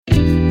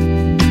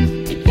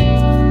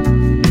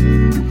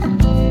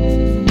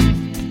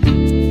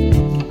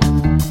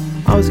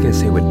going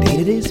to say what date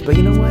it is, but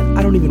you know what?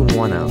 I don't even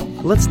want to.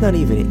 Let's not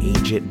even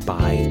age it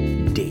by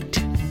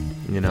date,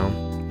 you know?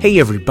 Hey,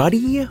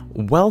 everybody.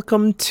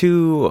 Welcome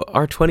to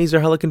Our 20s Are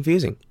Hella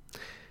Confusing.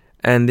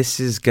 And this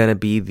is going to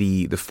be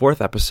the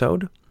fourth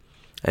episode.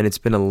 And it's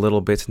been a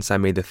little bit since I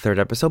made the third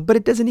episode, but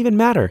it doesn't even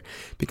matter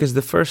because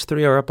the first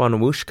three are up on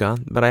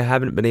Wooshka, but I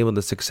haven't been able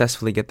to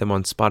successfully get them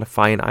on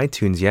Spotify and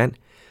iTunes yet.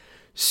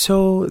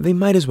 So they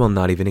might as well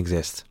not even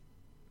exist.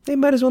 They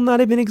might as well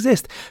not even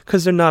exist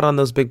because they're not on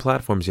those big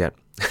platforms yet.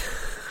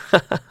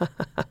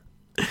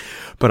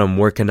 But I'm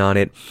working on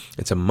it.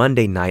 It's a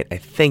Monday night. I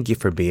thank you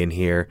for being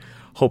here.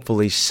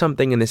 Hopefully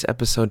something in this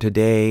episode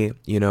today,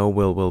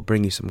 will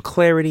bring you some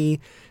clarity,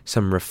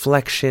 some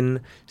reflection,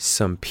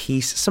 some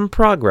peace, some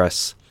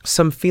progress,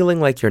 some feeling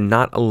like you're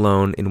not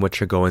alone in what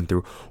you're going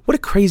through. What a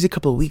crazy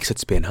couple of weeks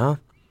it's been, huh?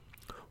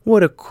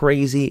 What a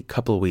crazy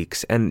couple of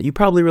weeks. And you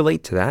probably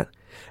relate to that.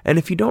 And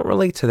if you don't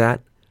relate to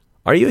that,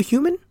 are you a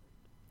human?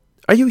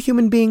 Are you a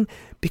human being?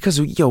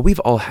 Because, we've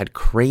all had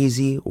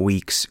crazy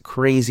weeks.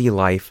 Crazy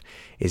life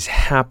is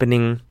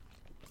happening.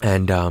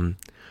 And,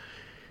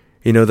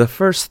 the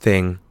first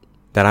thing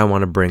that I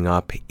want to bring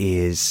up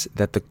is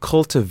that the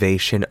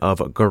cultivation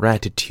of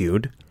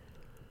gratitude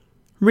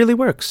really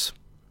works.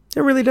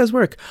 It really does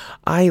work.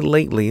 I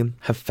lately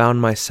have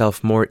found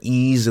myself more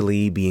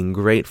easily being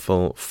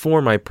grateful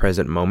for my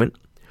present moment,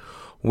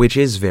 which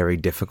is very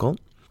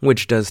difficult,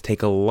 which does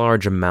take a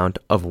large amount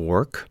of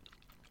work.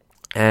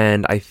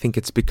 And I think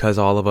it's because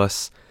all of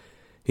us,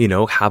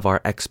 have our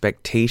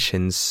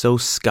expectations so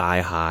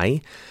sky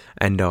high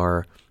and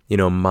our,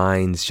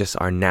 minds just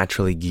are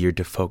naturally geared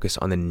to focus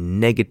on the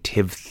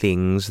negative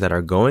things that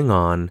are going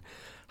on,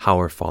 how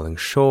we're falling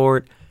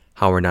short,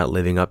 how we're not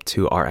living up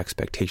to our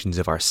expectations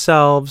of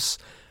ourselves,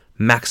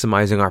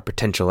 maximizing our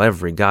potential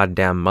every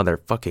goddamn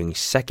motherfucking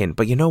second.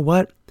 But you know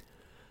what?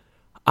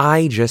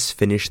 I just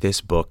finished this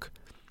book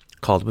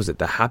called, was it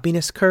The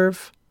Happiness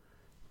Curve?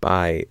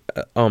 By,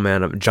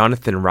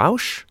 Jonathan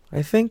Rauch,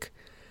 I think,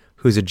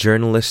 who's a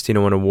journalist, an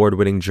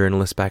award-winning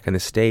journalist back in the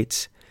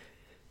States.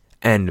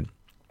 And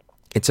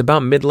it's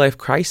about midlife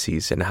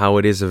crises and how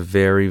it is a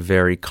very,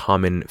 very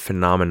common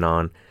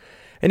phenomenon.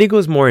 And he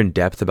goes more in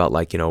depth about,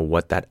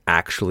 what that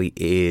actually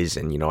is.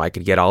 And, I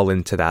could get all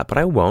into that, but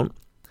I won't.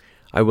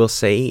 I will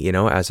say,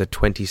 as a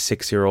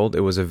 26-year-old,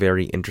 it was a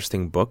very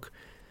interesting book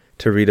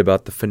to read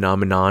about the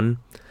phenomenon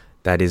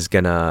that is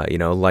gonna,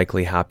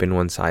 likely happen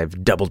once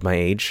I've doubled my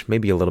age,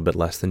 maybe a little bit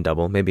less than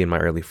double, maybe in my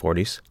early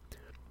 40s.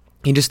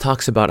 He just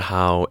talks about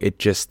how it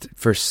just,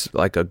 for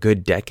like a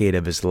good decade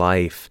of his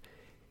life,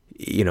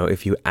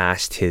 if you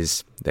asked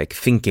his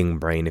thinking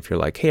brain, if you're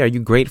like, hey, are you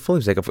grateful?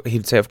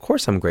 He'd say, of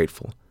course I'm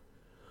grateful.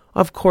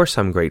 Of course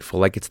I'm grateful.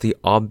 Like, it's the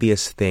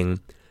obvious thing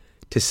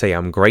to say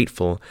I'm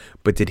grateful,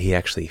 but did he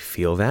actually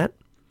feel that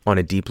on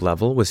a deep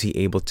level? Was he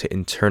able to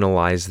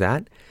internalize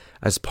that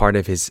as part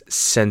of his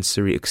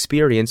sensory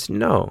experience?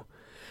 No.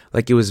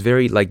 It was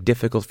very,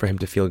 difficult for him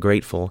to feel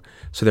grateful.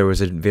 So there was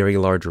a very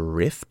large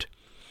rift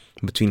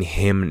between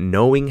him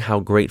knowing how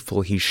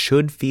grateful he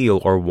should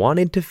feel or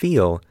wanted to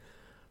feel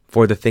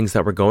for the things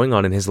that were going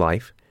on in his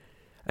life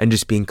and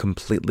just being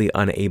completely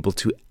unable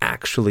to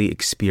actually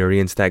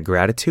experience that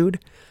gratitude.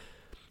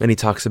 And he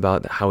talks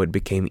about how it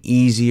became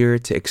easier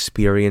to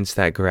experience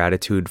that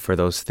gratitude for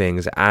those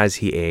things as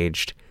he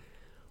aged,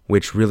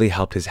 which really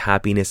helped his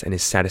happiness and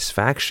his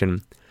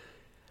satisfaction.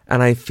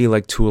 And I feel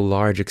like to a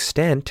large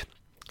extent,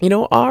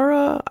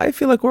 I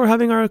feel like we're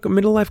having our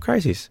middle life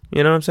crises.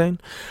 You know what I'm saying?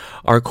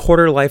 Our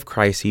quarter life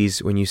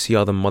crises, when you see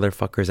all the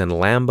motherfuckers in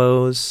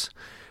Lambos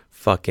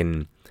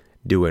fucking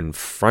doing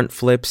front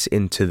flips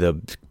into the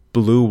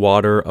blue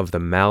water of the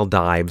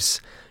Maldives,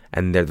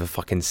 and they're the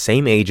fucking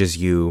same age as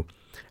you,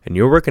 and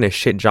you're working a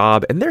shit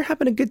job, and they're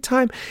having a good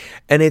time.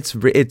 And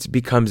it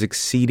becomes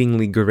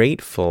exceedingly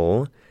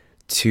grateful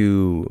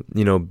to,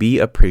 be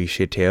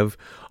appreciative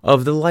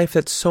of the life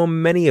that so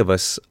many of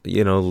us,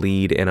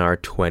 lead in our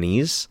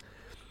 20s.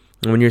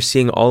 When you're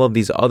seeing all of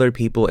these other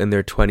people in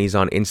their 20s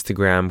on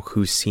Instagram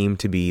who seem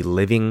to be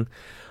living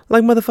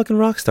like motherfucking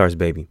rock stars,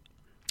 baby.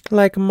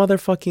 Like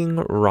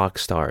motherfucking rock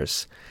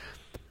stars.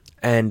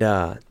 And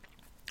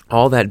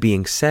all that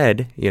being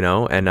said,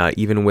 and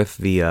even with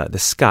the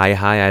sky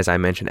high, as I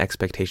mentioned,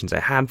 expectations I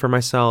had for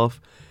myself,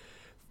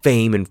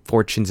 fame and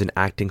fortunes and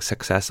acting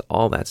success,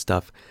 all that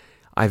stuff,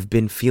 I've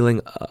been feeling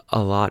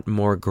a lot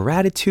more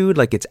gratitude,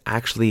 like it's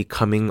actually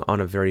coming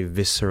on a very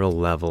visceral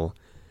level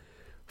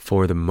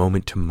for the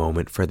moment to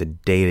moment, for the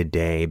day to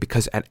day,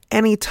 because at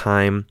any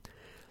time,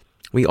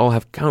 we all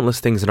have countless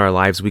things in our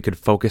lives we could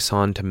focus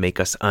on to make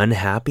us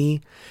unhappy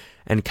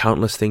and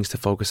countless things to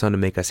focus on to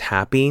make us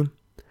happy.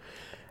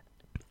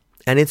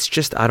 And it's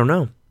just, I don't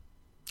know.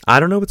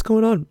 I don't know what's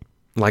going on.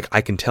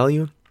 I can tell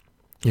you,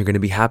 you're going to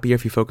be happier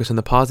if you focus on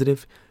the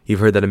positive. You've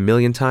heard that a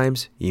million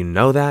times. You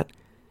know that.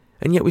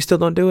 And yet we still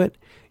don't do it.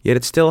 Yet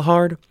it's still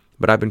hard.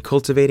 But I've been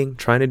cultivating,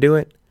 trying to do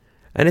it.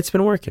 And it's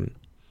been working.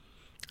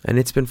 And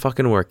it's been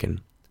fucking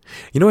working.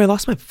 I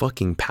lost my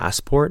fucking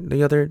passport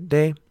the other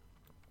day.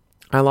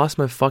 I lost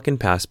my fucking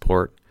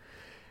passport.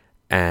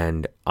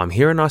 And I'm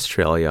here in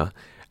Australia.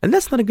 And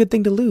that's not a good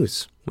thing to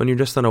lose when you're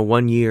just on a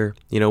 1 year,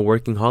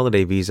 working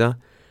holiday visa.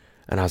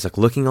 And I was like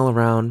looking all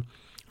around,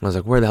 and I was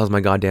like, where the hell's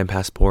my goddamn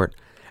passport?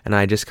 And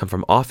I just come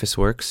from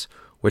Officeworks,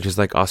 which is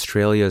like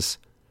Australia's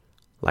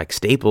like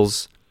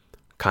Staples,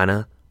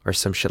 kinda, or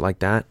some shit like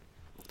that.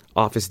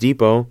 Office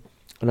Depot.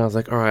 And I was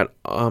like, all right,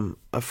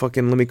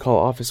 let me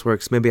call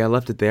Officeworks. Maybe I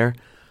left it there.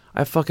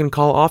 I fucking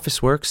call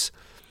Officeworks,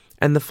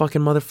 and the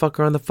fucking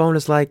motherfucker on the phone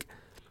is like,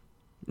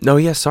 no,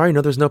 yeah, sorry,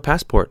 no, there's no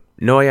passport.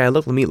 No, yeah,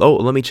 look,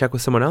 let me check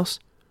with someone else.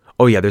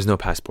 Oh yeah, there's no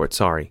passport,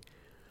 sorry.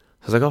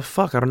 I was like, oh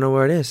fuck, I don't know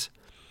where it is.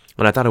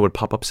 And I thought it would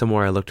pop up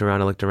somewhere. I looked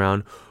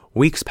around.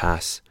 Weeks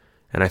pass,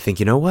 and I think,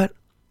 you know what?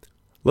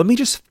 Let me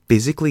just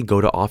physically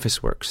go to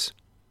Officeworks.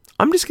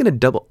 I'm just gonna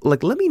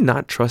let me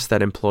not trust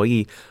that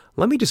employee.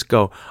 Let me just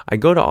go. I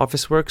go to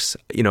Officeworks,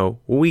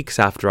 weeks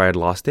after I had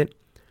lost it.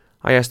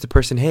 I asked the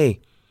person, hey,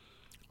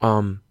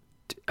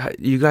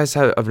 you guys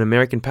have an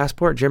American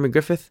passport, Jeremy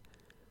Griffith?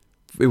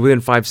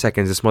 Within 5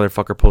 seconds, this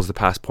motherfucker pulls the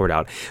passport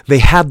out. They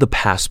had the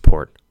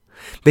passport.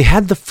 They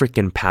had the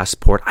freaking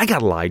passport. I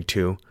got lied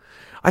to.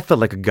 I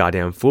felt like a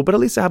goddamn fool, but at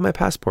least I have my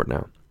passport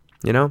now,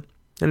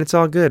 And it's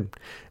all good.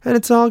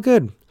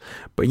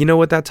 But you know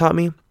what that taught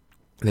me?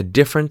 The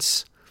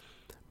difference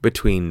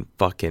between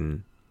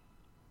fucking...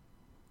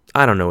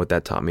 I don't know what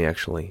that taught me,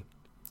 actually.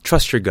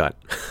 Trust your gut.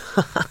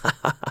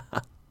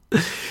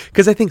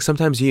 Because I think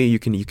sometimes we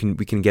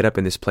can get up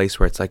in this place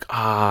where it's like,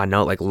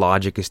 no, like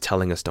logic is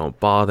telling us don't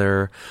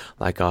bother,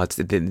 like,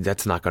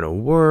 that's not going to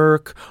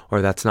work,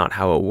 or that's not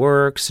how it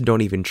works,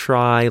 don't even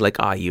try, like,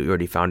 you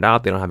already found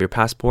out they don't have your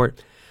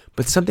passport.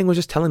 But something was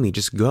just telling me,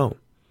 just go.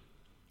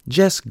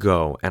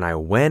 And I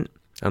went,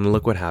 and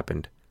look what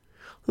happened.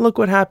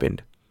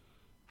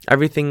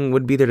 Everything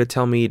would be there to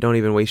tell me, don't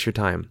even waste your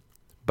time.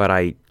 But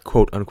I,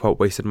 quote unquote,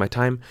 wasted my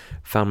time,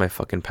 found my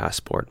fucking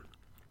passport.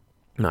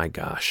 My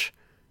gosh.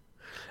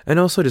 And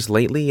also just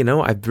lately,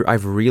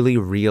 I've really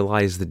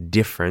realized the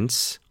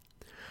difference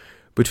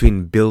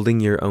between building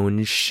your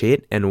own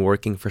shit and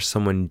working for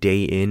someone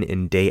day in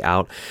and day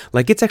out.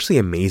 Like, it's actually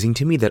amazing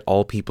to me that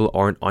all people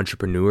aren't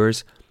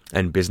entrepreneurs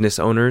and business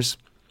owners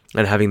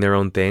and having their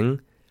own thing.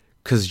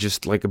 Because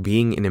just like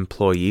being an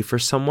employee for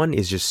someone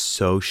is just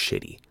so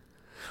shitty.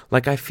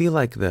 Like, I feel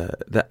like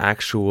the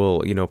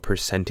actual,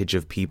 percentage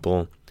of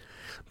people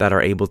that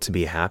are able to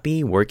be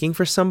happy working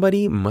for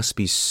somebody must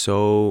be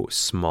so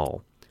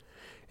small.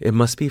 It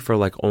must be for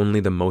like only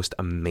the most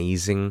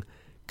amazing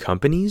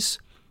companies,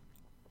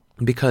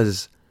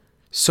 because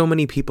so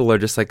many people are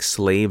just like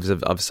slaves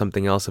of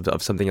something else,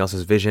 of something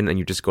else's vision, and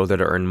you just go there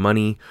to earn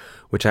money,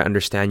 which I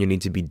understand you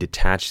need to be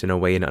detached in a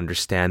way and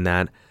understand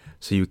that.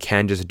 So you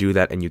can just do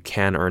that and you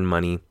can earn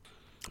money.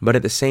 But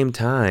at the same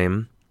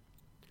time,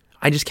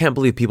 I just can't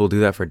believe people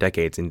do that for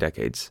decades and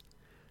decades.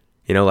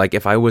 Like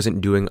if I wasn't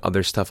doing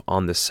other stuff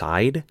on the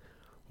side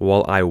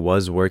while I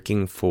was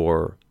working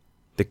for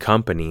the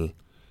company,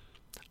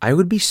 I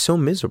would be so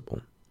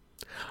miserable.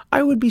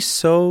 I would be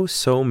so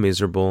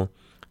miserable.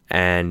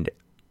 And,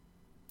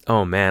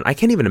 oh man, I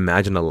can't even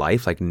imagine a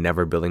life like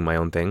never building my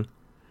own thing.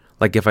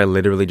 Like if I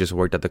literally just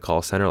worked at the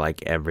call center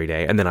like every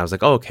day. And then I was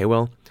like, oh, okay,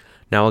 well,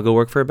 now I'll go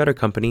work for a better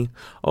company.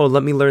 Oh,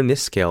 let me learn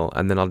this skill.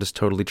 And then I'll just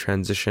totally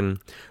transition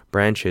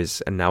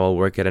branches. And now I'll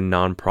work at a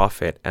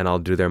nonprofit and I'll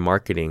do their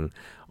marketing,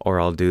 or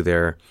I'll do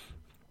their,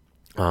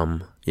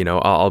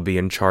 I'll be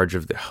in charge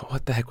of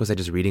what the heck was I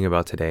just reading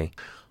about today?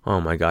 Oh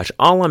my gosh.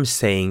 All I'm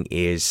saying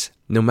is,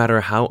 no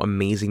matter how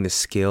amazing the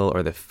skill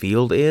or the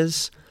field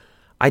is,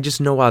 I just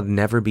know I'll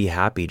never be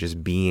happy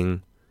just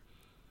being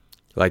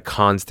like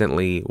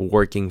constantly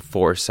working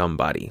for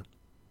somebody.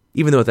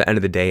 Even though at the end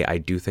of the day, I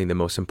do think the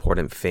most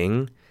important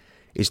thing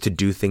is to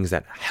do things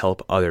that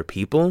help other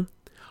people,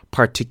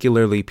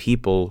 particularly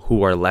people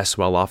who are less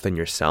well off than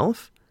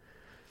yourself.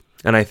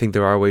 And I think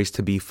there are ways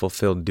to be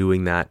fulfilled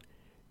doing that,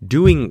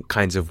 doing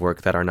kinds of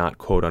work that are not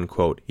quote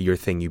unquote your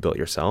thing you built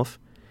yourself.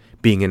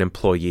 Being an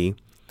employee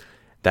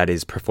that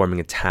is performing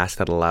a task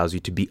that allows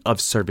you to be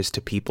of service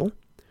to people.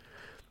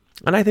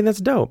 And I think that's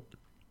dope.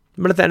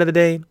 But at the end of the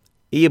day,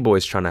 your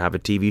boy's trying to have a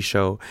TV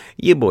show.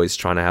 Your boy's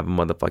trying to have a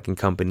motherfucking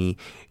company.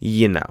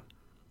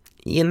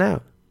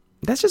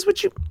 That's just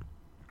what you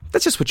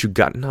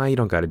got. No, you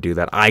don't got to do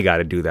that. I got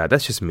to do that.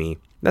 That's just me,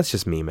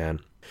 man.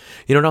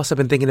 You know what else I've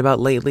been thinking about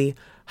lately?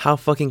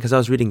 Because I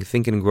was reading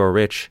Think and Grow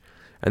Rich,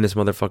 and this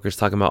motherfucker's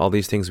talking about all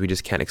these things we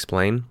just can't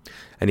explain.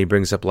 And he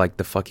brings up like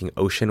the fucking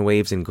ocean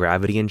waves and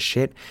gravity and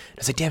shit. And I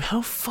was like, damn,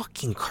 how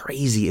fucking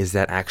crazy is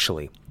that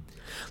actually?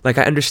 Like,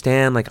 I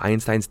understand like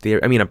Einstein's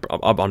theory. I mean,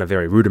 on a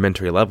very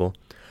rudimentary level.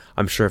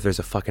 I'm sure if there's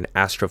a fucking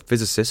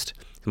astrophysicist,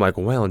 I'm like,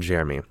 well,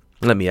 Jeremy,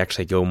 let me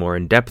actually go more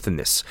in depth in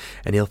this.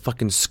 And he'll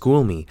fucking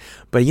school me.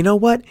 But you know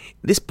what?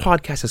 This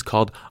podcast is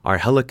called Our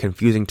Hella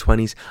Confusing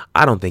 20s.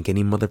 I don't think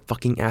any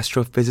motherfucking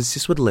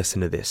astrophysicist would listen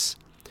to this.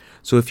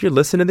 So if you're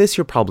listening to this,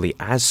 you're probably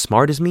as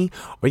smart as me,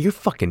 or you're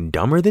fucking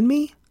dumber than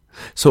me.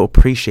 So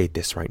appreciate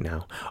this right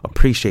now.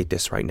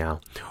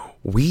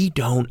 We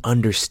don't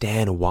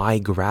understand why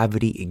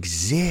gravity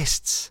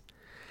exists.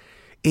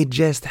 It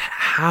just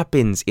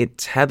happens. It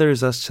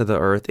tethers us to the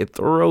earth. It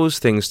throws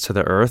things to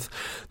the earth.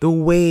 The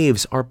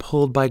waves are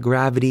pulled by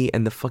gravity,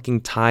 and the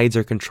fucking tides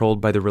are controlled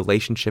by the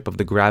relationship of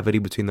the gravity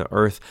between the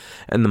earth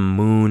and the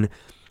moon.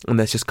 And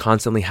that's just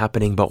constantly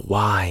happening. But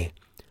why?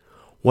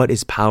 What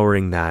is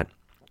powering that?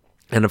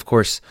 And of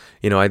course,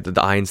 the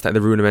Einstein,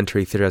 the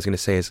rudimentary theory I was going to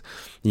say is,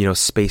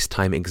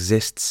 space-time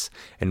exists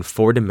in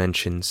 4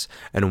 dimensions.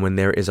 And when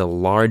there is a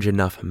large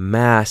enough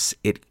mass,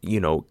 it,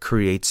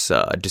 creates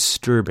a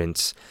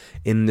disturbance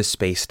in the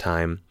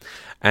space-time.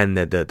 And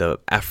the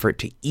effort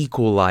to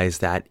equalize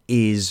that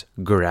is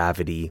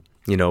gravity,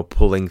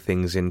 pulling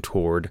things in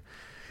toward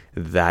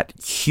that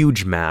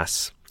huge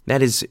mass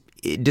that is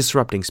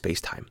disrupting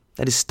space-time.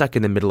 That is stuck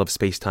in the middle of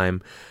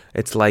space-time.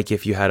 It's like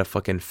if you had a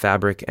fucking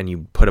fabric and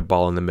you put a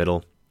ball in the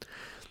middle,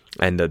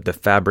 and the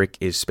fabric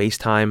is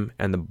space-time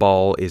and the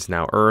ball is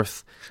now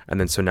Earth, and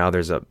then so now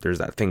there's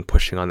that thing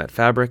pushing on that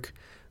fabric,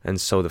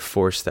 and so the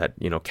force that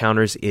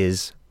counters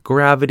is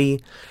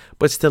gravity.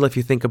 But still, if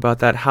you think about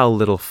that, how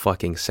little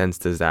fucking sense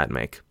does that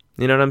make?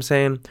 You know what I'm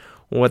saying?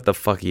 What the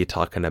fuck are you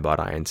talking about,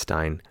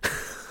 Einstein?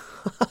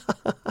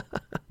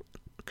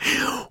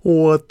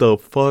 What the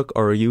fuck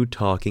are you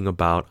talking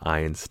about,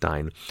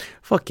 Einstein?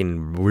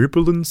 Fucking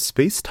rippling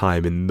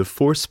space-time and the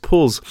force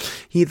pulls.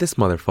 This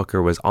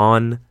motherfucker was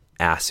on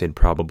acid,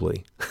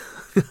 probably.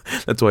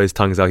 That's why his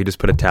tongue's out. He just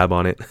put a tab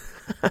on it.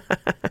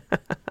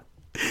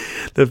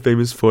 The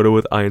famous photo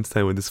with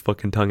Einstein with his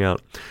fucking tongue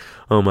out.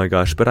 Oh my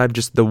gosh. But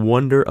the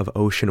wonder of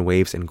ocean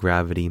waves and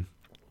gravity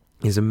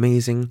is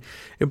amazing.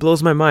 It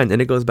blows my mind.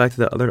 And it goes back to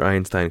the other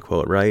Einstein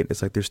quote, right?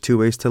 It's like there's 2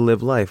 ways to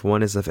live life.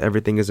 One is if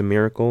everything is a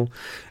miracle,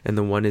 and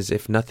the one is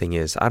if nothing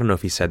is. I don't know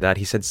if he said that.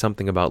 He said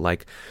something about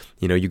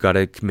you got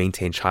to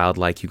maintain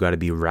childlike. You got to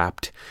be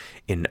wrapped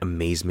in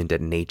amazement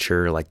at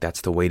nature. Like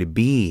that's the way to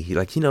be.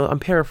 I'm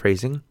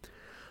paraphrasing.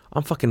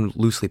 I'm fucking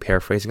loosely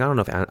paraphrasing. I don't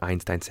know if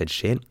Einstein said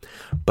shit.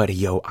 But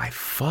I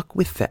fuck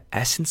with the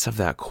essence of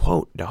that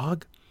quote,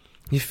 dog.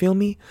 You feel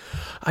me?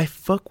 I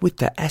fuck with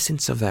the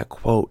essence of that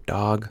quote,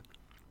 dog.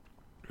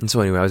 And so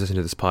anyway, I was listening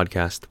to this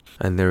podcast,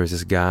 and there was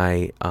this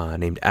guy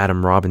named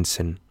Adam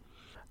Robinson,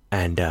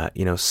 and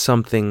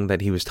something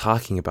that he was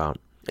talking about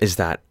is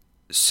that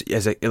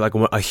as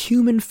a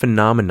human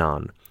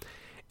phenomenon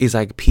is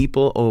like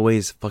people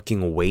always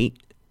fucking wait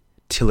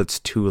till it's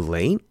too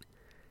late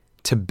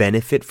to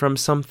benefit from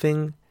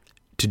something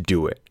to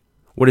do it.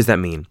 What does that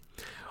mean?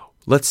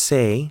 Let's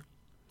say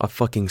a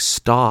fucking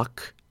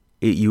stock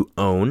you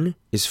own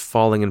is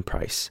falling in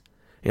price.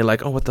 You're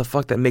like, oh, what the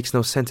fuck? That makes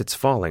no sense. It's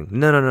falling.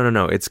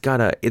 No. It's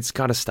gotta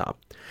stop.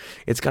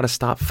 It's gotta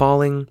stop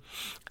falling.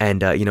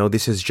 And,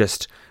 this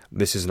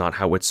is not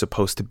how it's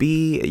supposed to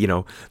be.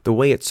 The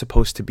way it's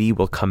supposed to be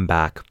will come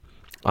back.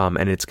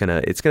 And it's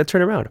gonna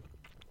turn around.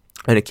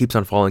 And it keeps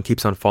on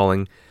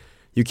falling.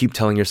 You keep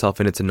telling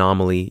yourself in its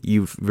anomaly.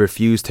 You've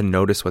refused to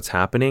notice what's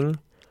happening.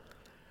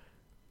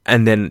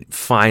 And then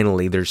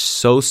finally, there's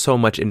so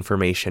much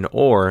information,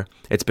 or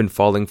it's been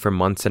falling for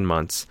months and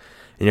months.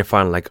 And you're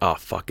finally like, oh,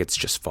 fuck, it's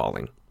just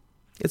falling.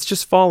 It's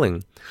just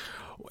falling.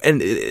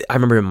 And I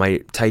remember my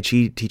Tai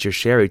Chi teacher,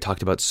 Sherry,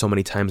 talked about so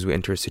many times we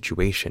enter a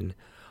situation,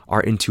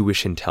 our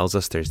intuition tells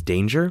us there's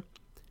danger,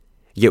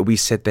 yet we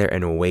sit there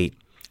and wait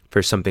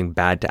for something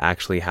bad to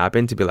actually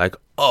happen to be like,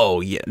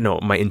 oh, yeah, no,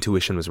 my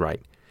intuition was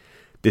right.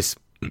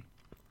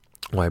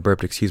 I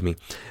burped, excuse me.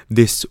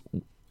 This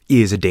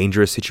is a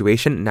dangerous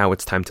situation. Now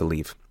it's time to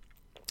leave.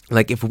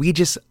 Like if we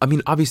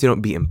obviously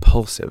don't be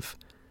impulsive,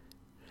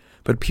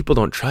 but people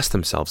don't trust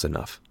themselves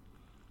enough.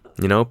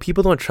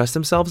 People don't trust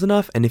themselves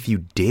enough. And if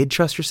you did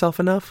trust yourself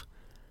enough,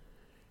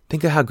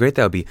 think of how great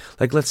that would be.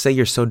 Like, let's say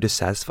you're so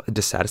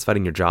dissatisfied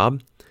in your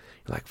job.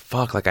 You're like,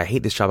 fuck, I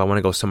hate this job. I want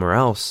to go somewhere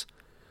else.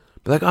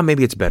 But like, oh,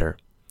 maybe it's better.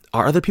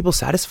 Are other people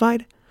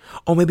satisfied?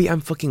 Oh, maybe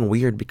I'm fucking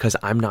weird because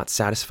I'm not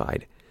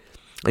satisfied.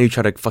 And you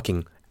try to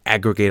fucking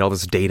aggregate all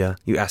this data.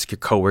 You ask your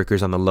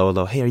coworkers on the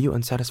low, hey, are you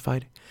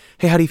unsatisfied?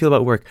 Hey, how do you feel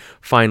about work?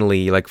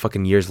 Finally,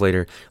 fucking years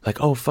later,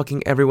 oh,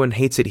 fucking everyone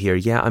hates it here.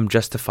 Yeah, I'm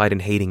justified in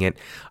hating it.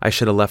 I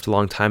should have left a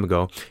long time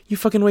ago. You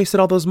fucking wasted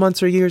all those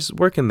months or years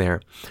working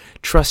there.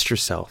 Trust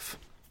yourself,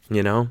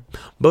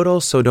 But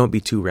also don't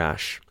be too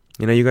rash.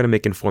 You got to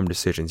make informed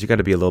decisions. You got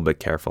to be a little bit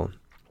careful.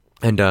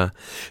 And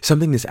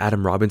something this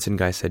Adam Robinson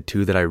guy said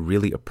too that I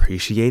really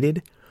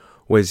appreciated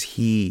was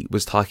he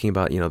was talking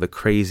about, the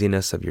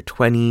craziness of your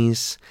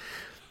 20s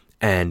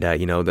and,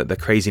 the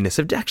craziness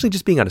of actually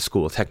just being out of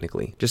school,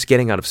 technically, just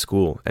getting out of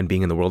school and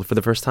being in the world for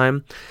the first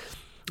time.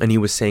 And he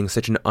was saying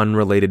such an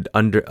underrated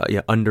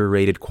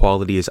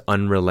quality is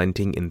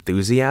unrelenting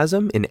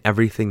enthusiasm in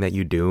everything that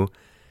you do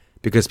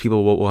because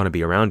people will want to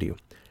be around you.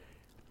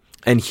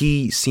 And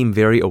he seemed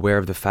very aware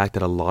of the fact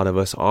that a lot of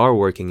us are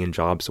working in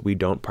jobs we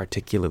don't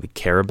particularly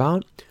care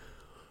about.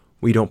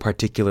 We don't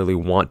particularly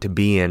want to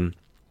be in.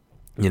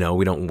 We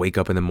don't wake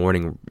up in the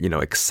morning,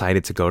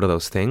 excited to go to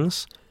those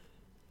things.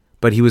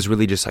 But he was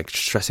really just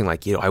stressing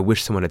I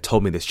wish someone had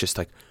told me this, just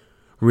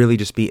really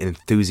just be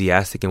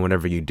enthusiastic in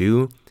whatever you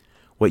do,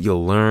 what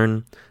you'll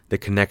learn, the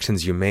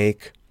connections you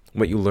make,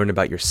 what you learn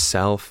about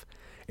yourself.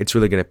 It's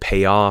really going to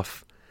pay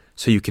off.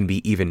 so you can be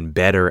even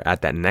better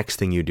at that next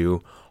thing you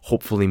do,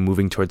 hopefully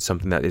moving towards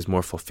something that is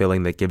more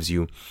fulfilling, that gives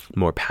you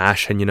more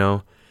passion,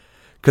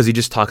 because he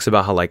just talks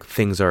about how like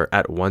things are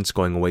at once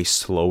going way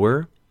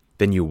slower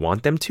than you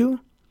want them to,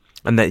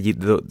 and that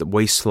the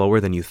way slower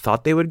than you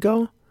thought they would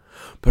go,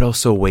 but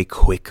also way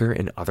quicker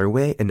in other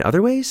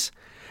ways.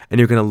 And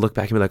you're going to look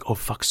back and be like, oh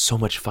fuck, so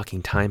much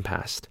fucking time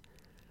passed.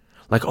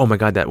 Like, oh my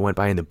God, that went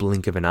by in the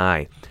blink of an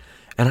eye.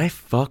 And I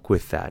fuck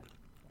with that,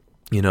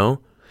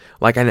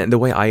 Like, and the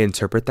way I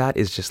interpret that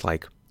is just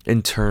like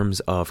in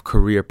terms of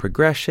career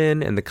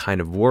progression and the kind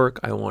of work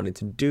I wanted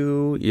to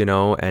do,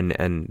 and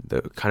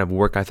the kind of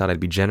work I thought I'd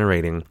be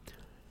generating.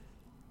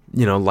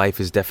 Life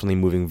is definitely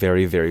moving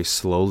very, very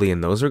slowly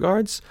in those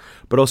regards,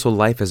 but also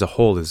life as a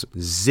whole is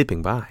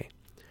zipping by.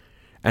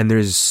 And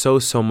there's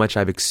so much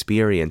I've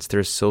experienced.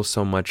 There's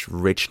so much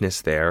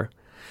richness there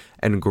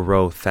and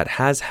growth that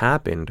has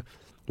happened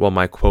while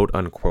my quote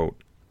unquote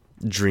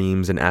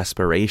dreams and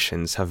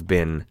aspirations have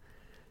been,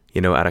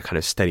 at a kind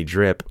of steady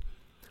drip.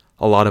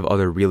 A lot of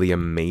other really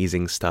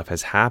amazing stuff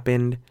has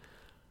happened.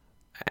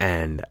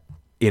 And,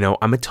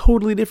 I'm a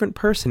totally different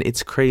person.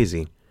 It's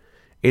crazy.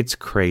 It's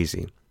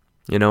crazy.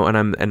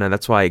 And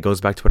that's why it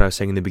goes back to what I was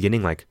saying in the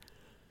beginning. Like,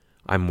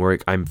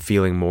 I'm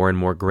feeling more and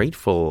more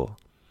grateful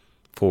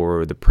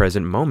for the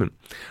present moment.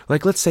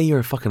 Like, let's say you're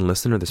a fucking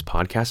listener to this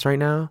podcast right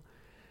now,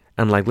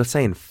 and like, let's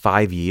say in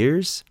 5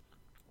 years,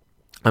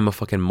 I'm a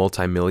fucking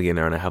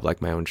multi-millionaire and I have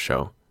like my own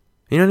show.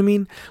 You know what I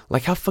mean?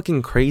 Like, how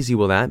fucking crazy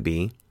will that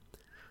be?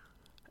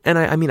 And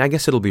I mean, I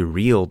guess it'll be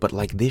real, but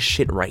like this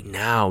shit right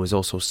now is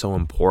also so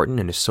important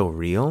and is so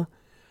real.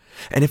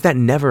 And if that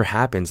never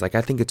happens, like,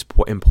 I think it's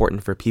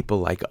important for people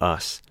like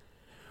us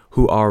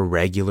who are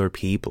regular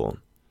people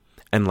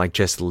and like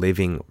just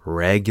living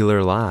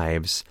regular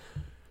lives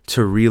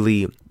to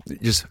really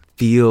just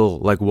feel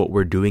like what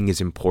we're doing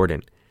is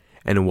important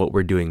and what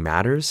we're doing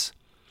matters.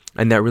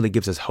 And that really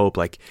gives us hope,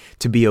 like,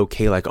 to be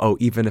okay, like, oh,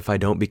 even if I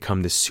don't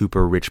become this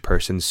super rich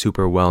person,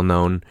 super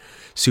well-known,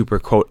 super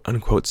quote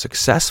unquote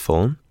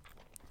successful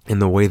in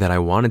the way that I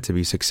wanted to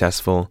be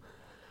successful,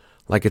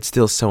 like, it's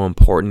still so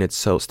important, it's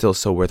still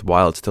so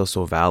worthwhile, it's still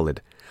so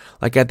valid.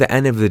 Like, at the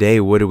end of the day,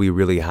 what do we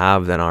really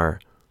have than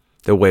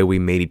the way we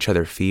made each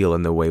other feel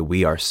and the way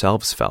we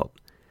ourselves felt?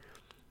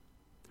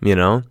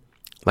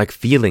 Like,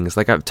 feelings,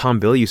 like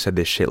Tom Bilyeu said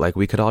this shit, like,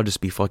 we could all just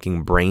be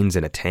fucking brains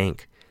in a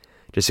tank,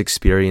 just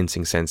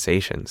experiencing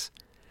sensations.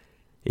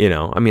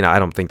 I mean, I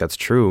don't think that's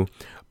true,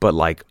 but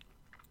like,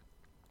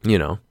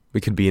 we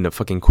could be in a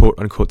fucking quote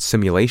unquote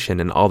simulation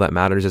and all that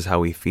matters is how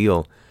we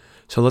feel.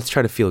 So let's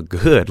try to feel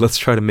good. Let's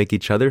try to make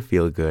each other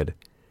feel good,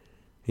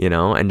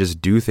 and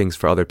just do things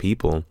for other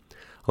people.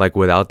 Like,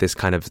 without this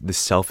kind of this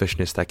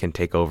selfishness that can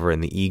take over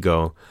in the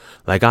ego.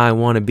 Like, I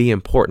want to be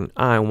important.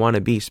 I want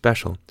to be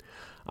special.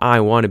 I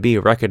want to be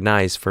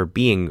recognized for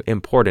being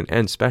important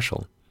and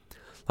special.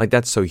 Like,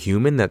 that's so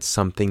human. That's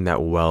something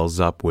that wells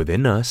up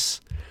within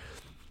us.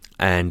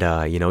 And,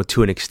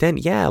 to an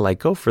extent, yeah, like,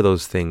 go for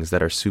those things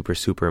that are super,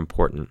 super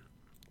important.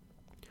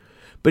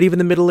 But even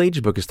the Middle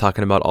Age book is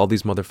talking about all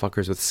these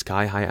motherfuckers with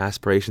sky-high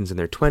aspirations in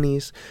their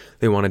 20s.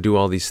 They want to do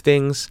all these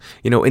things,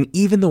 and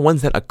even the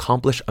ones that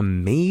accomplish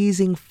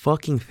amazing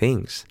fucking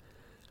things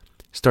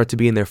start to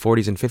be in their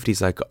 40s and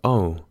 50s like,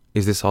 oh,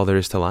 is this all there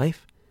is to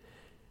life?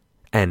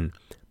 And,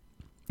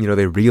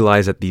 they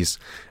realize that these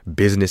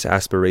business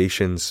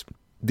aspirations,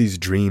 these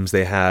dreams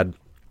they had,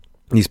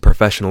 these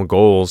professional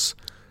goals,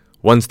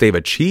 once they've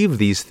achieved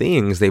these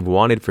things they've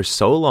wanted for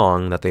so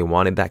long, that they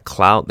wanted that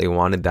clout, they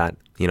wanted that,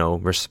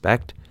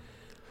 respect,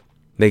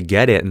 they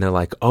get it and they're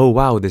like, oh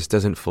wow, this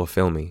doesn't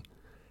fulfill me.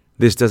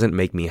 This doesn't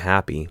make me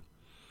happy.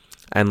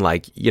 And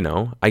like,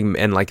 like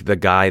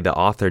the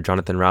author,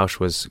 Jonathan Rauch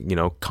was,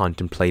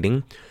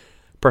 contemplating,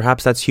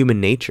 perhaps that's human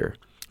nature.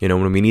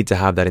 When we need to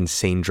have that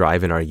insane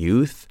drive in our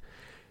youth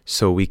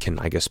so we can,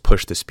 I guess,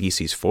 push the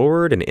species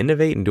forward and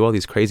innovate and do all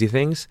these crazy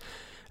things.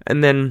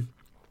 And then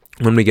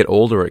when we get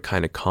older, it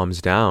kind of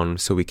calms down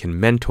so we can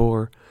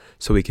mentor,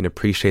 so we can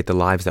appreciate the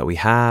lives that we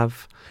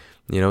have,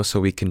 so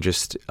we can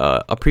just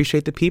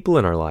appreciate the people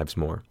in our lives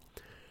more.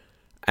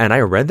 And I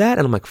read that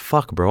and I'm like,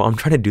 fuck, bro, I'm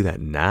trying to do that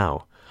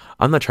now.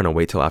 I'm not trying to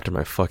wait till after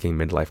my fucking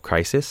midlife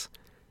crisis.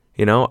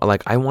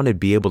 Like, I want to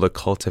be able to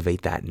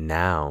cultivate that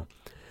now,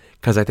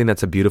 because I think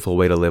that's a beautiful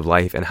way to live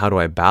life. And how do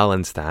I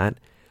balance that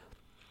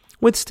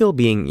with still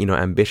being,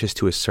 ambitious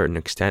to a certain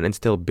extent and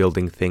still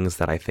building things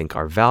that I think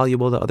are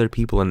valuable to other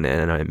people and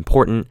are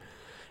important.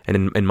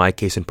 And in my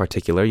case in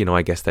particular,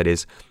 I guess that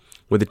is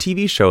with a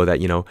TV show that,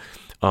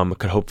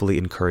 could hopefully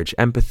encourage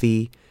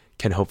empathy,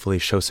 can hopefully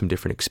show some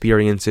different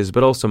experiences,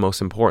 but also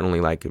most importantly,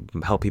 like,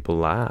 help people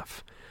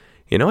laugh.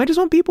 I just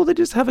want people to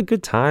just have a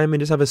good time and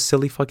just have a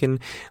silly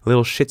fucking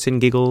little shits and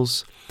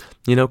giggles,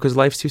 because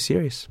life's too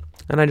serious.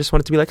 And I just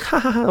want it to be like, ha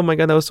ha ha, oh my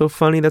God, that was so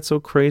funny, that's so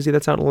crazy,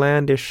 that's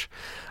outlandish.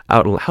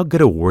 How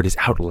good a word is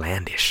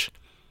outlandish?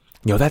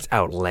 That's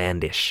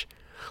outlandish.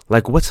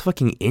 Like, what's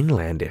fucking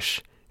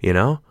inlandish,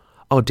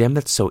 Oh, damn,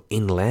 that's so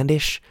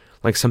inlandish.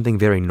 Like something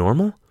very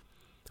normal?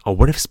 Oh,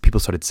 what if people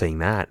started saying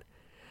that?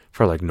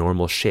 for like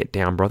normal shit.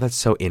 Damn, bro, that's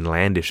so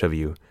inlandish of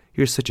you.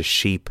 You're such a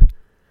sheep.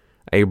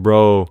 Hey,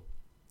 bro,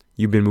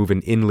 you've been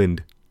moving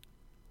inland.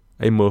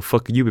 Hey,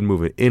 motherfucker, you've been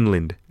moving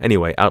inland.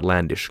 Anyway,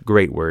 outlandish.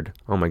 Great word.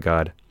 Oh, my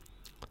God.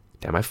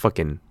 Damn,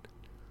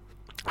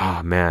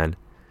 oh, man.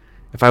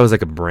 If I was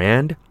like a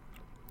brand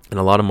and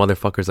a lot of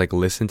motherfuckers like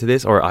listen to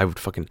this, or I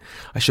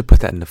should put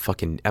that in a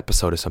fucking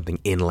episode or something,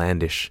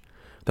 inlandish.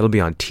 That'll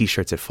be on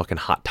t-shirts at fucking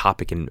Hot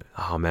Topic. And,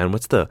 oh, man,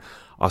 what's the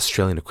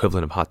Australian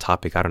equivalent of Hot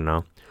Topic? I don't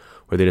know.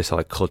 Where they just sell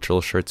like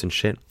cultural shirts and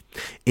shit.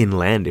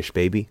 Inlandish,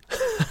 baby.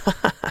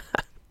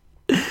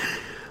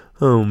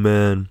 Oh,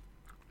 man.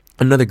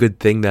 Another good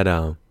thing that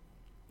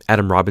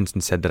Adam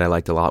Robinson said that I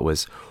liked a lot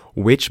was,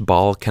 which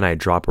ball can I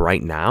drop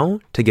right now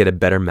to get a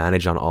better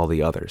manage on all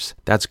the others?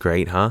 That's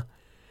great, huh?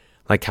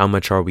 Like, how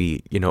much are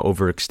we,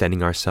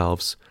 overextending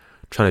ourselves,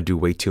 trying to do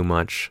way too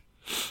much?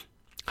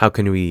 How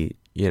can we,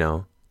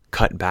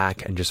 cut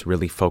back and just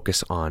really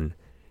focus on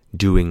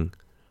doing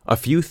a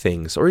few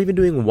things, or even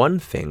doing one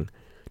thing,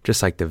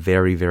 just like the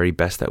very, very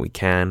best that we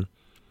can,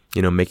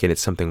 making it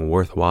something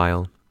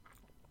worthwhile.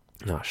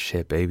 Oh,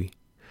 shit, baby.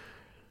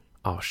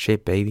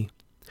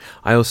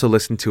 I also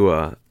listened to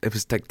it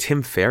was like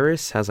Tim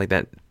Ferriss has like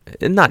that,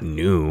 not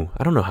new,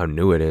 I don't know how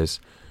new it is,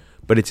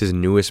 but it's his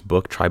newest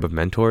book, Tribe of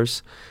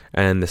Mentors,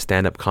 and the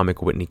stand-up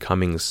comic Whitney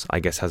Cummings, I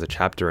guess, has a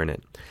chapter in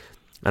it.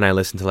 And I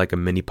listened to like a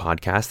mini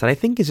podcast that I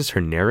think is just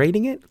her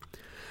narrating it,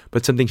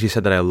 but something she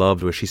said that I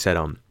loved was she said,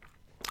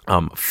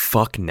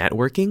 fuck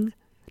networking,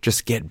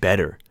 just get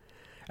better,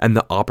 and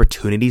the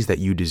opportunities that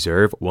you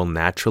deserve will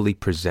naturally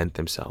present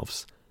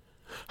themselves.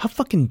 How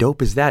fucking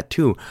dope is that,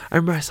 too? I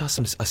remember I saw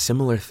a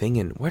similar thing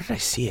in, where did I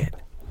see it?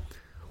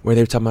 Where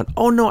they were talking about,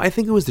 oh no, I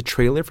think it was the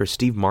trailer for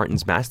Steve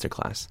Martin's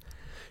masterclass.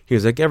 He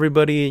was like,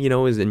 everybody,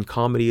 is in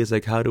comedy is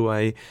like, how do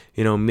I,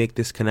 make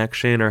this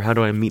connection, or how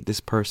do I meet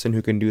this person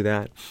who can do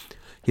that?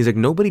 He's like,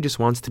 nobody just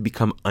wants to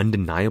become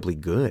undeniably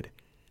good.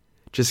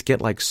 Just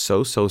get like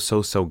so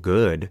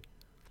good,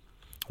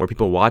 where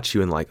people watch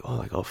you and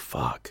oh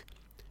fuck.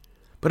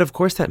 But of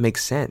course that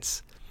makes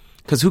sense.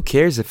 Because who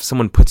cares if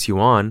someone puts you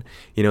on,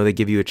 they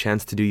give you a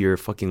chance to do your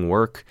fucking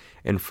work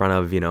in front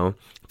of,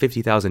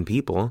 50,000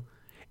 people.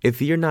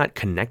 If you're not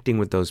connecting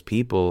with those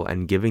people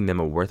and giving them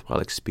a worthwhile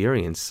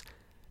experience,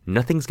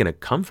 nothing's going to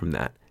come from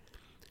that,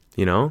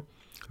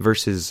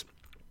 versus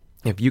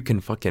if you can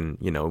fucking,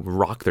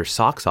 rock their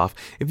socks off.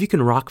 If you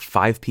can rock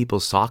 5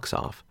 people's socks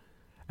off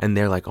and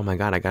they're like, oh my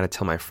God, I got to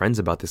tell my friends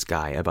about this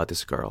guy, about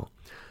this girl.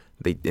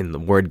 And the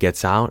word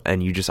gets out,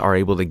 and you just are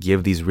able to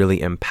give these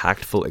really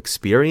impactful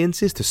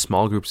experiences to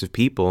small groups of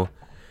people,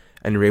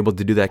 and you're able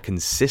to do that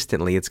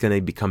consistently. It's going to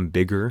become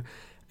bigger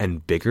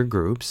and bigger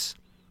groups,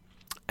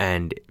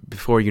 and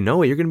before you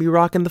know it, you're going to be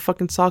rocking the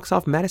fucking socks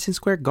off Madison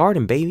Square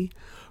Garden, baby.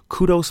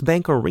 Kudos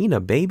Bank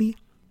Arena, baby.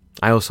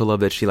 I also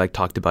love that she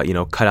talked about,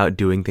 cut out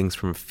doing things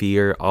from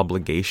fear,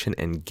 obligation,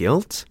 and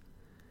guilt.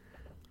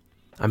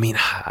 I mean,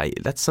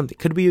 that's something.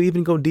 Could we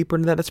even go deeper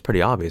into that? That's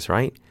pretty obvious,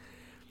 right?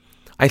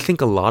 I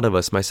think a lot of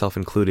us, myself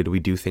included, we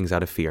do things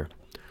out of fear.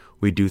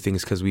 We do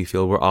things because we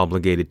feel we're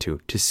obligated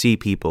to see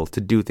people,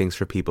 to do things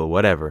for people,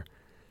 whatever.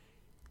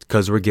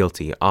 Because we're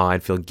guilty. Oh,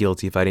 I'd feel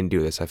guilty if I didn't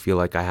do this. I feel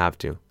like I have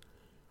to.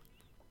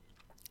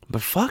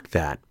 But fuck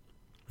that.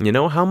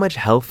 How much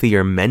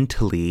healthier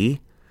mentally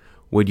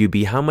would you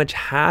be? How much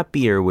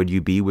happier would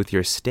you be with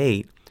your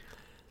state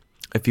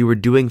if you were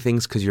doing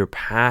things because you're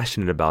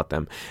passionate about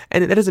them?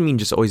 And that doesn't mean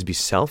just always be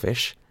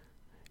selfish.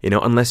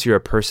 Unless you're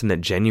a person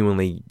that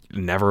genuinely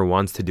never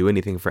wants to do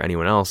anything for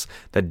anyone else,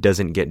 that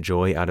doesn't get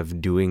joy out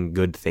of doing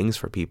good things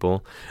for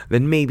people,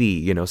 then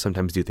maybe,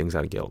 sometimes do things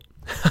out of guilt.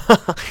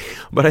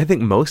 But I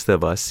think most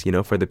of us,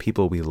 for the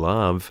people we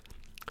love,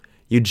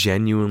 you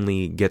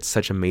genuinely get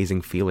such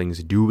amazing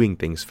feelings doing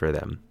things for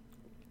them,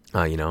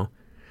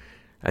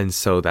 And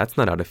so that's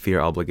not out of fear,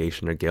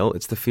 obligation, or guilt.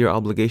 It's the fear,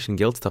 obligation,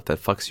 guilt stuff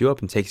that fucks you up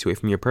and takes you away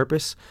from your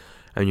purpose,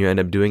 and you end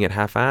up doing it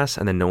half-ass,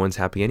 and then no one's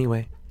happy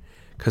anyway.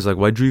 Because,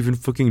 why'd you even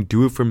fucking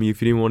do it for me if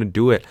you didn't want to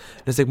do it?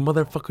 And it's like,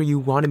 motherfucker, you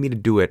wanted me to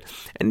do it.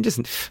 And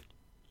it's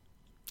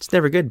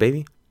never good,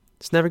 baby.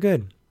 It's never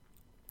good.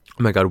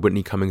 Oh my God,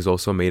 Whitney Cummings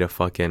also made a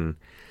fucking,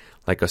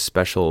 a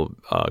special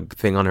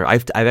thing on her.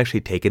 I've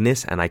actually taken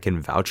this, and I can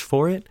vouch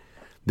for it.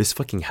 This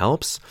fucking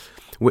helps.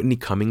 Whitney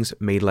Cummings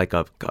made,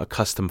 a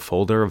custom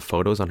folder of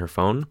photos on her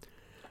phone.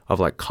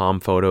 Of, calm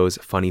photos,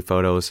 funny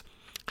photos,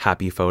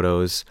 happy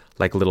photos,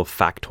 little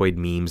factoid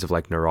memes of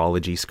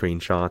neurology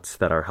screenshots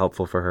that are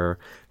helpful for her,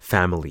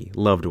 family,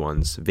 loved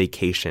ones,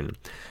 vacation,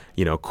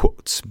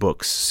 quotes,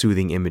 books,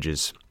 soothing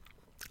images.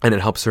 And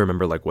it helps her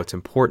remember what's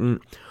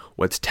important,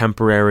 what's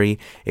temporary.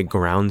 It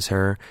grounds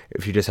her.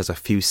 If she just has a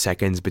few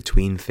seconds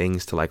between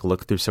things to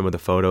look through some of the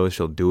photos,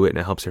 she'll do it, and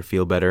it helps her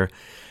feel better.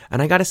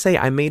 And I gotta say,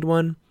 I made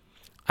one,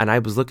 and I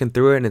was looking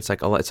through it, and it's a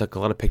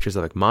lot of pictures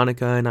of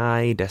Monica and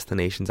I,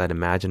 destinations I'd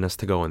imagine us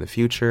to go in the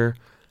future.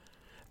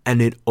 And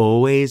it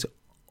always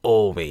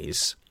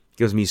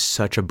gives me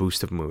such a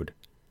boost of mood.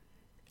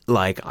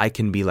 I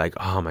can be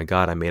oh my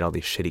God, I made all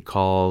these shitty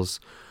calls.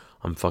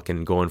 I'm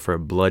fucking going for a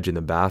bludge in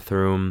the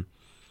bathroom.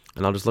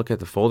 and I'll just look at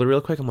the folder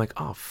real quick. I'm like,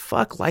 oh,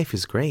 fuck, life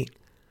is great.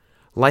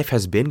 Life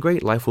has been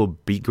great. Life will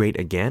be great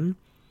again.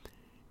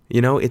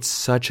 You know, it's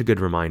such a good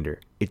reminder.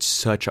 It's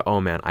such a,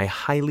 oh man, I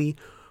highly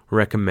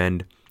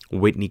recommend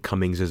Whitney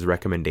Cummings'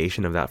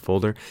 recommendation of that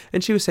folder.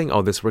 And she was saying,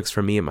 oh, this works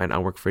for me. It might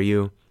not work for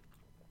you.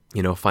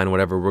 You know, find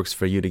whatever works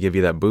for you to give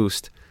you that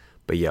boost.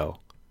 But yo,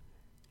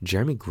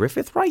 Jeremy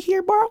Griffith right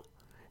here, bro.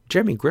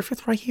 Jeremy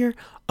Griffith right here.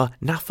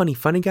 Not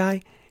funny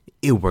guy.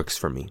 It works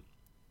for me.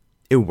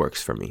 It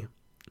works for me.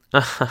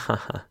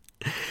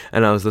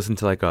 And I was listening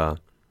to like a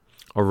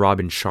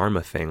Robin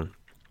Sharma thing.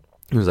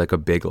 He was like a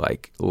big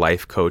like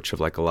life coach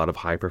of like a lot of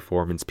high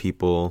performance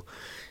people.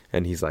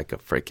 And he's like a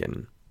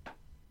freaking,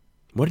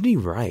 what did he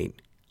write?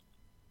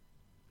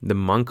 The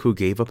monk who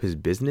gave up his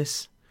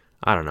business?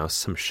 I don't know,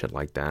 some shit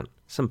like that.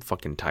 Some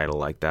fucking title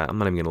like that. I'm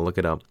not even going to look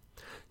it up.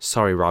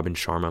 Sorry, Robin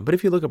Sharma. But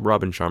if you look up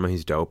Robin Sharma,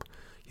 he's dope.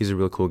 He's a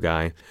real cool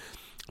guy.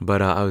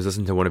 But I was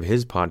listening to one of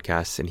his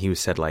podcasts and he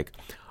said like,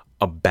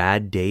 a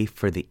bad day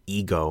for the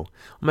ego.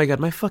 Oh my God,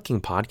 my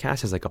fucking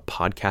podcast is like a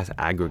podcast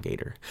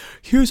aggregator.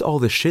 Here's all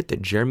the shit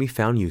that Jeremy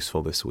found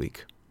useful this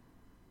week.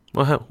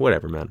 Well,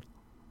 whatever, man.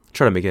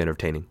 Try to make it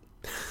entertaining.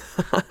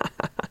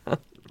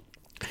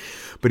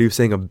 But he was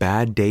saying a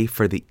bad day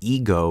for the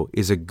ego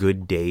is a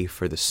good day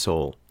for the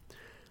soul.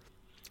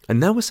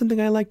 And that was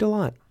something I liked a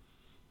lot.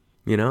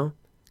 You know?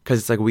 Because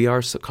it's like we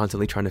are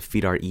constantly trying to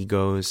feed our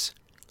egos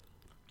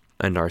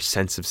and our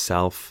sense of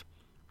self.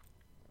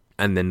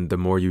 And then the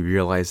more you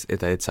realize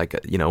it's like,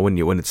 you know,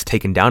 when it's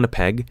taken down a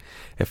peg,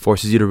 it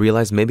forces you to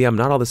realize maybe I'm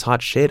not all this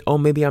hot shit. Oh,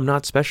 maybe I'm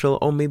not special.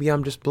 Oh, maybe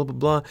I'm just blah, blah,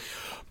 blah.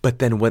 But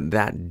then what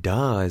that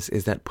does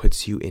is that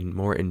puts you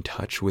more in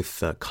touch with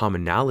the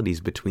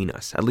commonalities between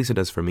us. At least it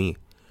does for me.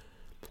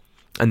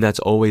 And that's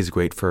always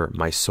great for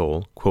my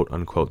soul, quote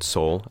unquote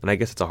soul. And I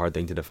guess it's a hard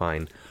thing to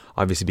define.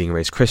 Obviously being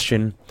raised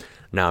Christian.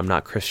 Now I'm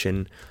not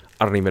Christian.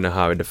 I don't even know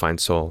how I would define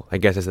soul. I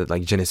guess it's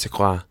like je ne sais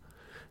quoi.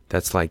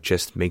 That's like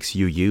just makes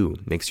you,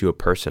 makes you a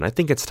person. I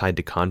think it's tied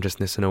to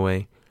consciousness in a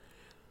way.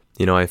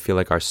 You know, I feel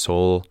like our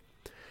soul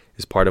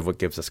is part of what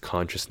gives us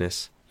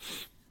consciousness.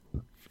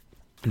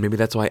 And maybe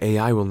that's why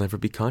AI will never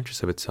be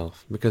conscious of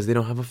itself, because they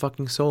don't have a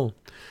fucking soul.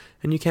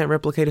 And you can't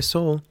replicate a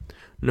soul,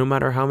 no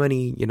matter how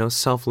many, you know,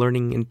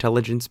 self-learning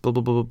intelligence, blah,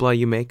 blah, blah, blah, blah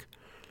you make.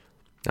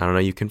 I don't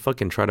know, you can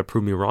fucking try to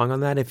prove me wrong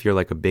on that if you're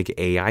like a big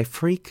AI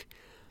freak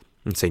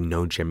and say,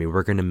 no, Jimmy,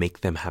 we're going to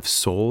make them have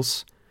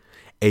souls.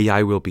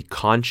 AI will be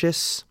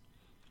conscious.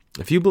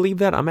 If you believe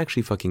that, I'm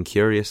actually fucking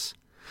curious.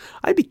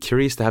 I'd be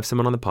curious to have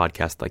someone on the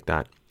podcast like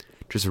that,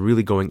 just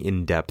really going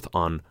in depth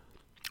on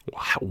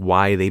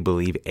why they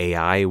believe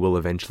AI will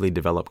eventually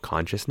develop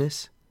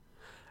consciousness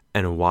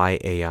and why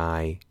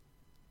AI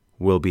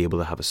will be able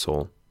to have a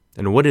soul.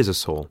 And what is a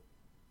soul?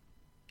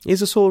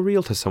 Is a soul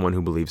real to someone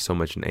who believes so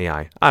much in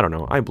AI? I don't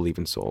know. I believe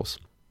in souls.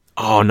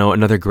 Oh no,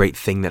 another great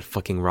thing that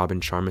fucking Robin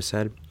Sharma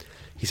said.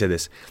 He said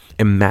this,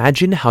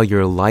 imagine how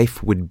your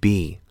life would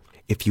be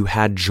if you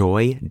had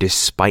joy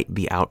despite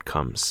the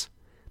outcomes.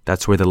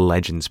 That's where the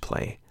legends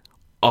play.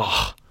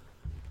 Oh,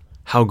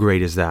 how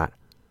great is that?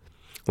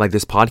 Like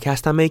this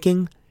podcast I'm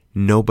making,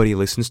 nobody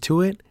listens to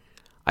it.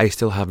 I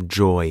still have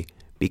joy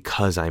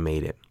because I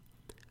made it.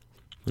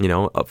 You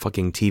know, a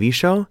fucking TV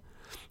show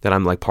that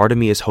I'm like, part of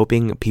me is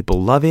hoping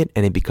people love it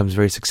and it becomes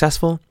very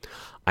successful.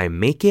 I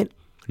make it.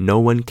 No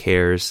one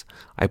cares.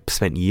 I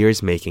spent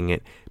years making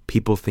it.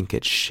 People think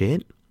it's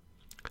shit.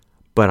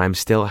 But I'm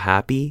still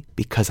happy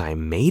because I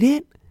made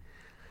it?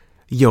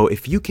 Yo,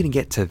 if you can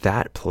get to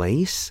that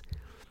place,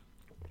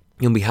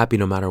 you'll be happy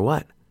no matter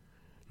what.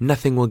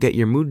 Nothing will get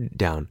your mood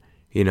down,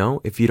 you know?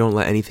 If you don't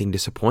let anything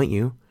disappoint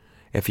you,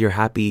 if you're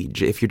happy,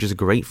 if you're just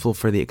grateful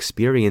for the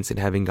experience and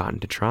having gotten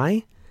to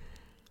try,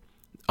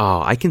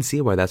 oh, I can see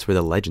why that's where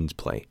the legends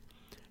play.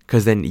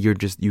 Because then you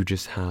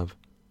just have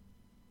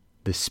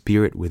the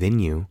spirit within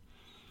you,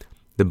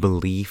 the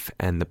belief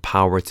and the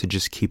power to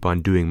just keep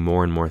on doing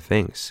more and more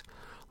things.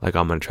 Like,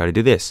 I'm going to try to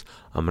do this.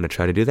 I'm going to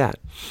try to do that.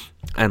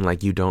 And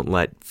like, you don't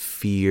let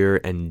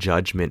fear and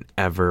judgment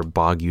ever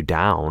bog you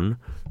down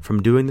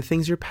from doing the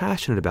things you're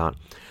passionate about.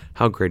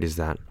 How great is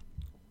that?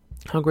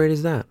 How great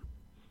is that?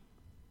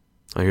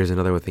 Oh, here's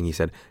another thing he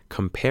said.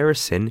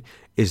 Comparison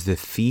is the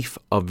thief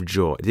of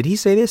joy. Did he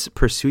say this?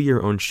 Pursue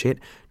your own shit.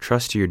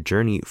 Trust your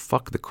journey.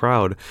 Fuck the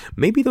crowd.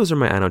 Maybe those are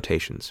my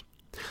annotations.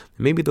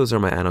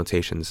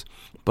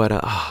 But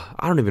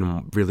I don't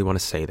even really want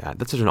to say that.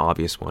 That's such an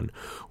obvious one.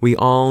 We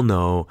all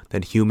know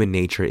that human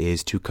nature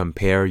is to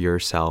compare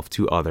yourself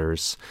to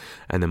others.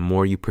 And the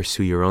more you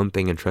pursue your own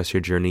thing and trust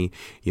your journey,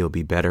 you'll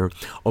be better.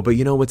 Oh, but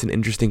you know what's an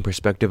interesting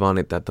perspective on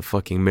it that the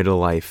fucking middle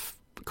life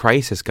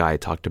crisis guy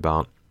talked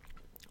about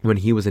when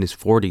he was in his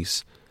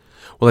 40s?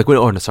 Well,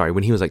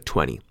 when he was like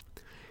 20.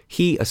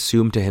 He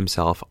assumed to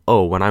himself,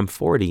 oh, when I'm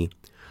 40,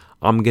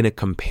 I'm going to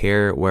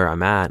compare where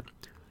I'm at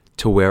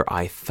to where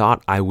I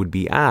thought I would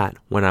be at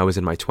when I was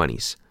in my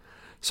 20s.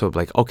 So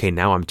like, okay,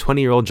 now I'm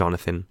 20-year-old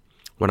Jonathan.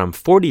 When I'm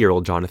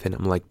 40-year-old Jonathan,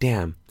 I'm like,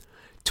 damn,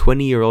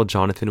 20-year-old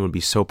Jonathan would be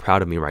so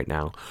proud of me right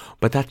now.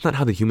 But that's not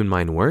how the human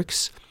mind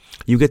works.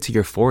 You get to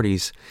your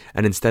 40s,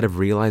 and instead of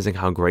realizing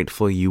how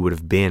grateful you would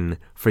have been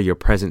for your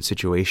present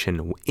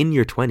situation in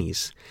your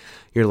 20s,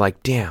 you're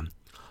like, damn,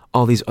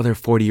 all these other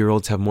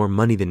 40-year-olds have more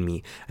money than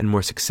me and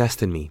more success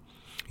than me.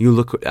 You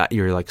look at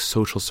your like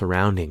social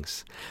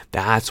surroundings.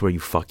 That's where you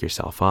fuck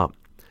yourself up,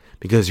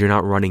 because you're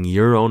not running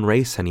your own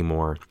race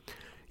anymore.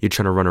 You're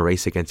trying to run a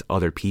race against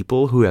other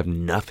people who have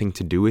nothing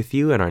to do with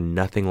you and are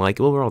nothing like,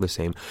 well, we're all the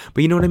same.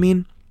 But you know what I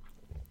mean?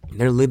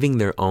 They're living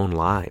their own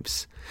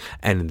lives.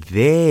 And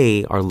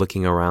they are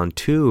looking around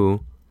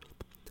too,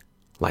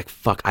 like,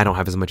 fuck, I don't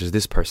have as much as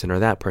this person or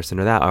that,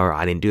 or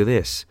I didn't do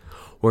this.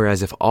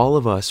 Whereas if all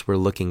of us were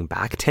looking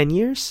back 10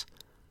 years,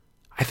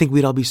 I think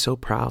we'd all be so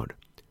proud.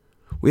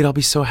 We'd all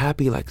be so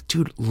happy, like,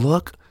 dude,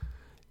 look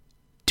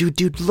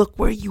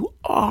where you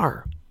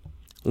are.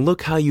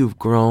 Look how you've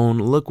grown.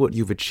 Look what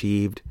you've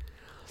achieved.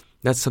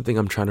 That's something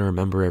I'm trying to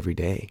remember every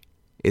day,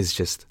 is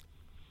just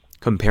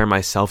compare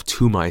myself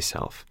to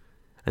myself.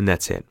 And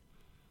that's it.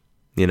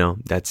 You know,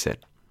 that's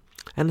it.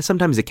 And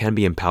sometimes it can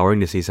be empowering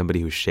to see somebody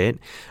who's shit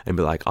and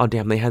be like, oh,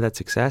 damn, they had that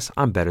success.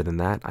 I'm better than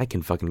that. I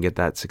can fucking get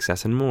that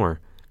success and more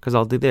because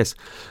I'll do this.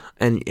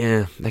 And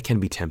that can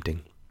be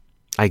tempting.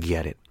 I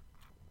get it.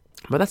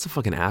 But that's a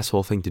fucking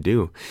asshole thing to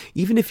do.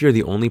 Even if you're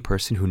the only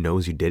person who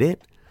knows you did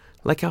it,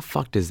 like, how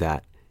fucked is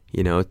that?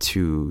 You know,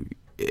 to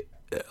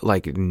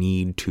like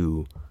need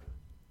to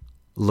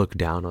look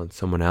down on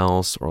someone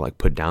else or like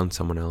put down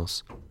someone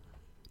else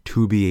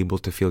to be able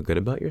to feel good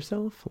about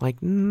yourself?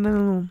 Like,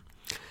 no.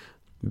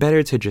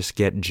 Better to just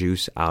get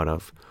juice out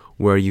of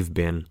where you've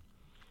been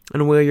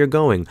and where you're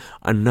going.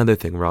 Another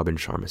thing Robin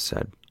Sharma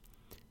said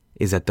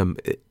is that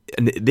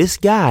this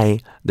guy,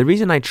 the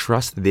reason I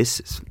trust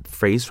this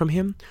phrase from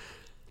him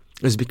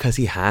is because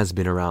he has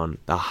been around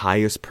the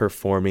highest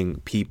performing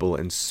people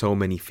in so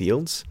many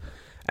fields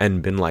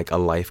and been like a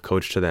life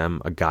coach to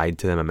them, a guide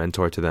to them, a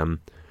mentor to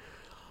them,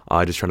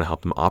 just trying to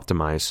help them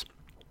optimize.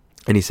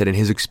 And he said, in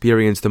his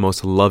experience, the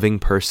most loving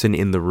person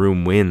in the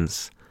room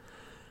wins.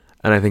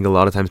 And I think a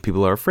lot of times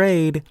people are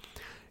afraid.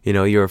 You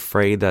know, you're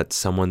afraid that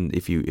someone,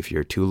 if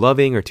you're too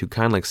loving or too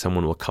kind, like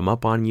someone will come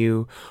up on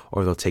you,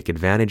 or they'll take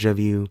advantage of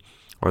you,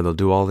 or they'll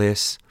do all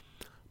this.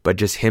 But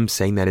just him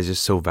saying that is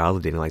just so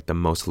validating. Like, the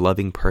most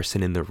loving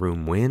person in the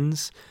room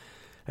wins.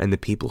 And the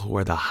people who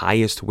are the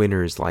highest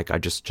winners, like, I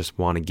just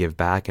want to give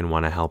back and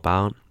want to help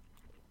out.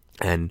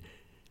 And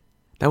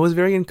that was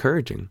very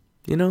encouraging.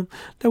 You know,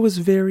 that was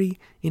very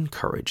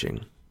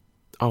encouraging.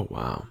 Oh,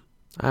 wow.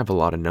 I have a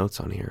lot of notes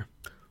on here.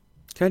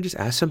 Can I just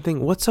ask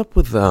something? What's up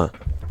with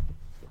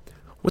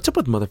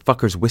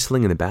motherfuckers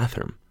whistling in the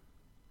bathroom?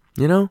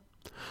 You know?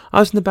 I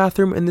was in the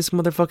bathroom and this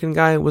motherfucking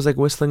guy was like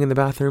whistling in the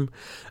bathroom.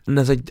 And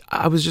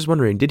I was just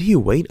wondering, did he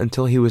wait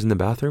until he was in the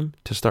bathroom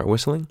to start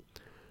whistling?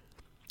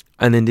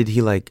 And then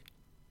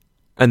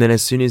and then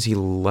as soon as he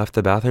left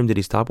the bathroom, did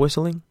he stop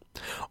whistling?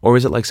 Or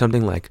is it like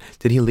something like,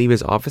 did he leave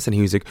his office and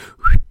he was like,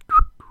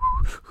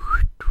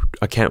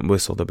 I can't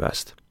whistle the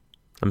best.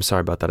 I'm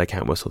sorry about that. I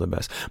can't whistle the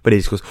best. But he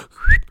just goes,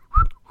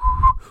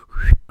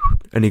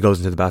 and he goes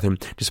into the bathroom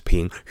just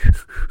peeing.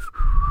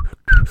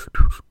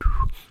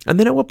 And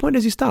then at what point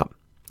does he stop?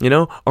 You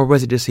know? Or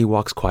was it just he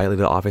walks quietly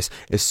to the office,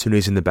 as soon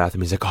as he's in the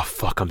bathroom, he's like, oh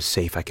fuck, I'm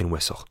safe, I can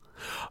whistle.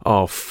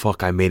 Oh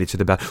fuck, I made it to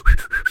the bathroom.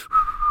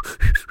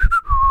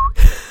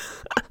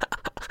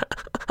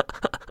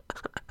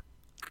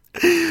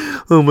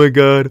 Oh my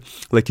god.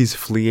 Like he's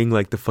fleeing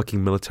like the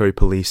fucking military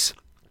police.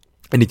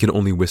 And he can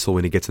only whistle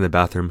when he gets in the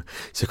bathroom.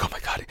 He's like, oh my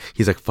god.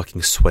 He's like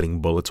fucking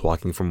sweating bullets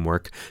walking from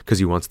work because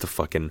he wants to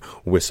fucking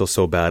whistle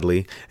so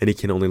badly. And he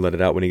can only let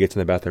it out when he gets in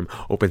the bathroom.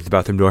 Opens the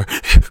bathroom door.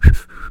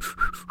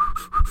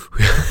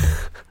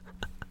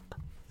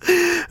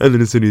 And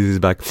then as soon as he's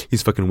back,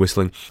 he's fucking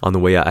whistling. On the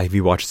way out, he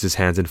washes his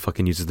hands and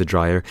fucking uses the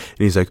dryer. And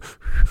he's like...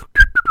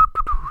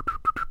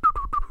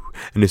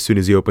 And as soon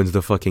as he opens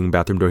the fucking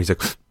bathroom door, he's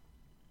like...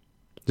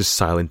 Just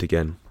silent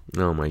again.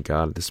 Oh my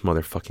god, this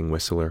motherfucking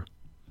whistler.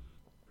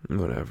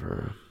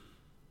 Whatever.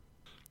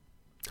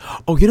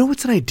 Oh, you know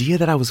what's an idea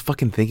that I was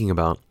fucking thinking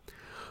about?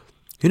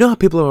 You know how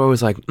people are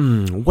always like,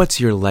 what's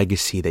your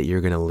legacy that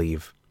you're gonna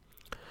leave?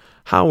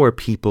 How are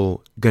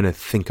people gonna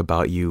think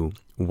about you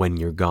when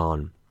you're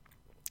gone?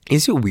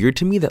 Is it weird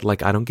to me that,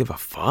 like, I don't give a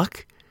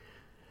fuck?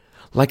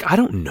 Like, I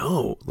don't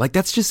know. Like,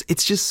 it's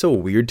just so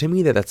weird to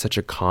me that that's such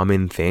a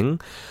common thing.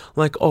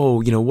 Like,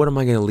 oh, you know, what am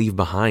I gonna leave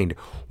behind?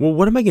 Well,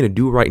 what am I gonna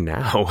do right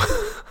now?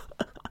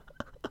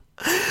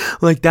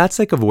 Like, that's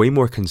like of way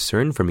more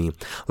concern for me.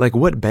 Like,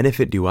 what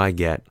benefit do I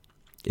get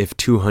if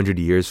 200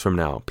 years from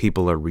now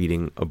people are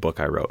reading a book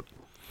I wrote?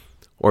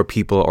 Or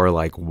people are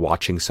like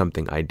watching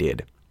something I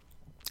did?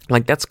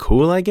 Like, that's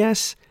cool, I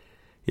guess.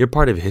 You're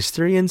part of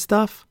history and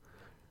stuff.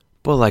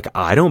 But like,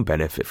 I don't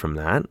benefit from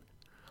that.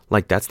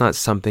 Like, that's not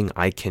something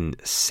I can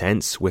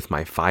sense with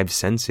my 5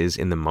 senses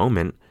in the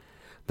moment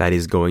that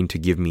is going to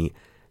give me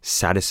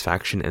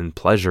satisfaction and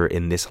pleasure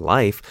in this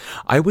life.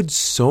 I would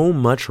so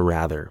much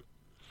rather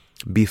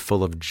be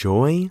full of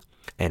joy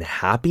and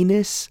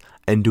happiness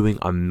and doing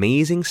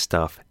amazing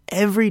stuff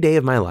every day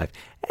of my life.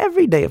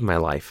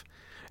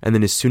 And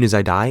then as soon as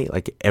I die,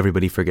 like,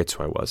 everybody forgets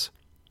who I was.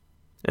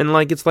 And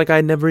like, it's like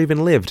I never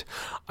even lived.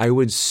 I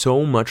would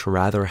so much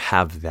rather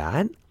have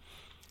that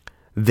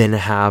than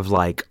have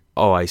like,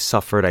 oh, I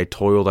suffered, I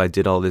toiled, I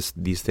did all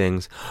these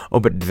things. Oh,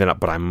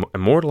 but I'm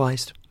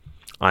immortalized.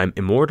 I'm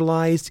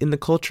immortalized in the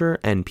culture,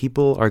 and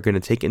people are going to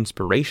take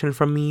inspiration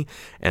from me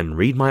and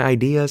read my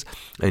ideas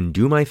and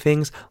do my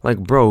things. Like,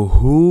 bro,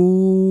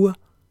 who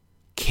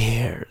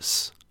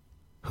cares?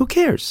 Who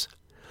cares?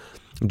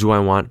 Do I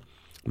want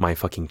my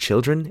fucking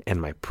children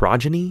and my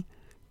progeny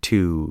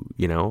to,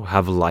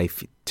 have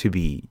life to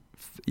be,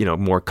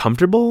 more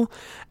comfortable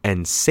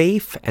and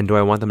safe? And do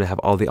I want them to have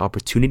all the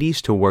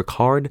opportunities to work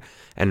hard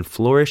and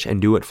flourish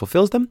and do what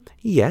fulfills them?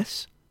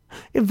 Yes.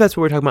 If that's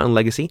what we're talking about in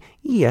legacy,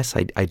 yes,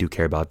 I do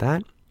care about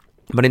that.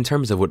 But in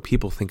terms of what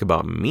people think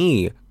about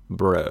me,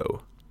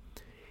 bro,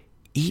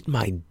 eat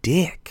my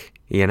dick,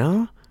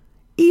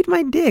 Eat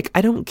my dick.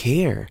 I don't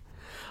care.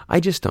 I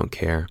just don't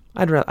care.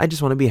 I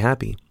just want to be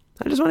happy.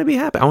 I just want to be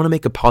happy. I want to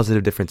make a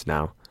positive difference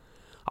now.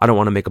 I don't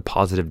want to make a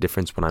positive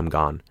difference when I'm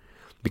gone,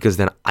 because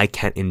then I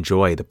can't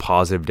enjoy the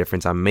positive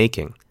difference I'm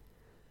making.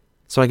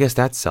 So I guess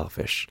that's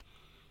selfish.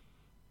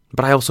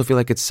 But I also feel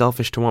like it's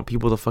selfish to want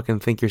people to fucking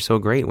think you're so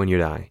great when you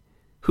die.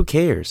 Who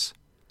cares?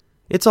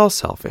 It's all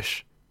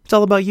selfish. It's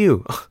all about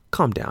you.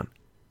 Calm down.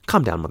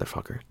 Calm down,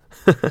 motherfucker.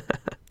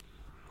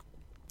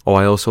 Oh,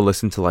 I also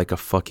listened to like a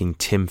fucking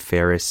Tim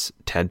Ferriss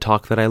TED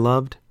Talk that I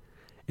loved.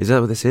 Is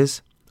that what this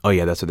is? Oh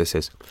yeah, that's what this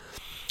is.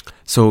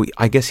 So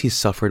I guess he's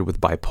suffered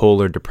with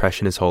bipolar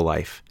depression his whole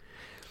life.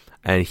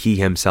 And he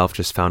himself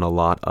just found a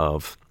lot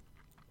of,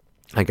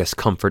 I guess,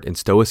 comfort in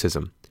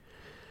stoicism.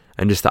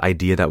 And just the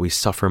idea that we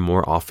suffer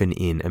more often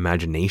in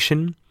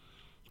imagination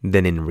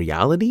than in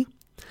reality.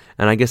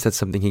 And I guess that's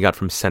something he got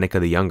from Seneca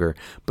the Younger.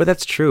 But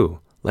that's true.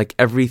 Like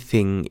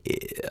everything,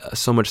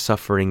 so much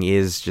suffering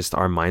is just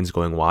our minds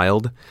going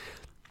wild.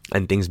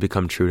 And things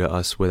become true to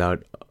us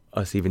without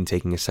us even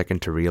taking a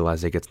second to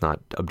realize like it's not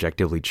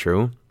objectively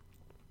true.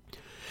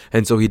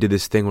 And so he did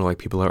this thing where like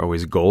people are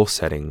always goal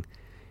setting.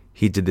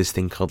 He did this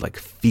thing called like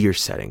fear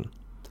setting.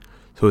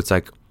 So it's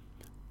like,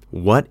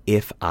 what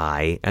if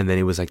I, and then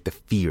it was like the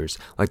fears,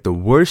 like the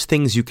worst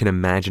things you can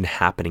imagine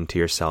happening to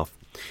yourself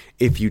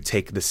if you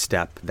take the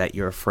step that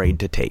you're afraid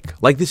to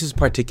take. Like this is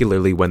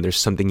particularly when there's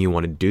something you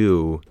want to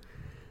do,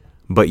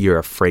 but you're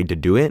afraid to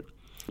do it,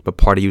 but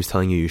part of you is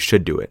telling you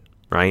should do it,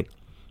 right?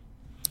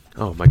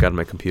 Oh my God,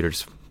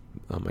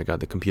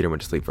 the computer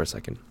went to sleep for a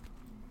second.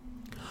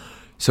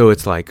 So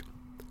it's like,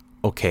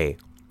 okay,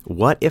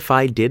 what if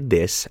I did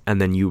this?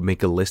 And then you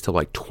make a list of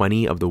like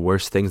 20 of the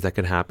worst things that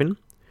could happen.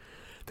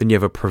 Then you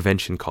have a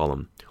prevention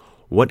column.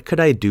 What could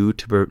I do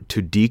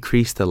to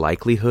decrease the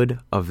likelihood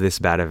of this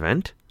bad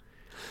event?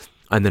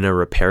 And then a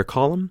repair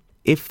column.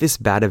 If this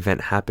bad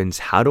event happens,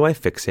 how do I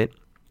fix it?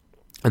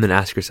 And then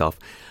ask yourself,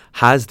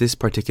 has this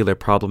particular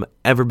problem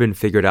ever been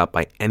figured out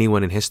by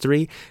anyone in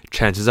history?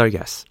 Chances are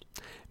yes.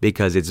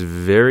 Because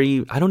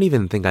I don't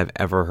even think I've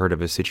ever heard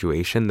of a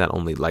situation that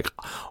only like,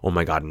 oh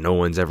my God, no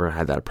one's ever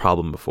had that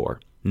problem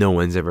before. No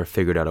one's ever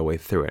figured out a way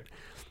through it.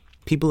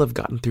 People have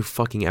gotten through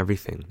fucking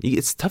everything.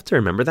 It's tough to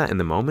remember that in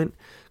the moment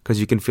because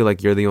you can feel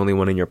like you're the only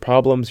one in your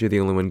problems. You're the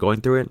only one going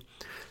through it.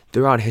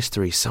 Throughout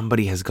history,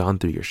 somebody has gone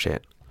through your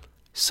shit.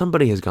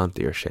 Somebody has gone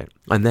through your shit.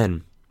 And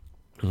then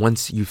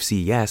once you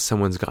see, yes,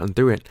 someone's gotten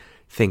through it,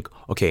 think,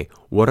 okay,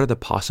 what are the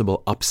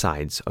possible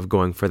upsides of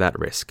going for that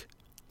risk?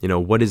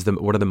 What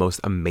are the most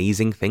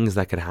amazing things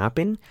that could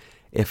happen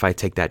if I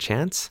take that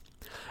chance?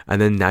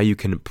 And then now you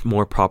can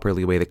more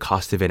properly weigh the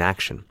cost of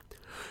inaction.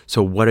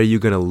 So what are you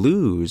going to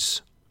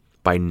lose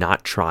by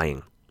not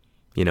trying?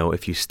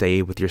 If you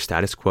stay with your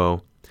status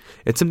quo,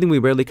 it's something we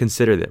rarely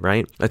consider that,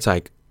 right? It's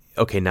like,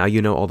 okay, now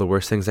you know all the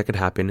worst things that could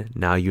happen.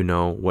 Now you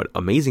know what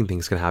amazing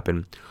things could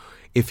happen.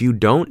 If you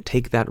don't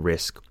take that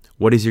risk,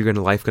 what is your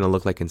life going to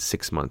look like in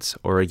 6 months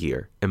or a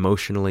year,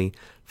 emotionally,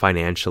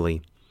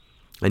 financially?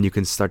 And you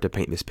can start to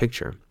paint this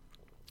picture.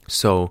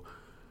 So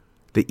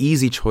the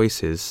easy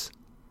choices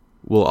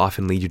will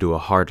often lead you to a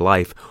hard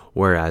life,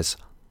 whereas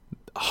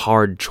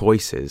hard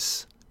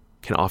choices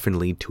can often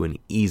lead to an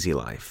easy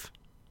life.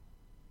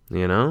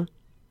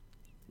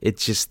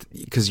 It's just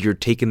because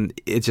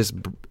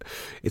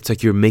it's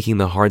like you're making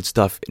the hard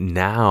stuff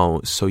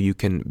now so you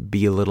can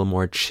be a little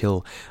more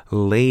chill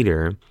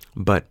later.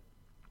 But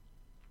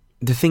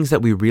the things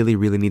that we really,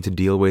 really need to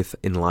deal with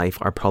in life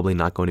are probably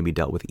not going to be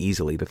dealt with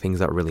easily, the things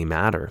that really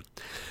matter.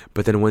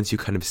 But then once you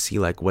kind of see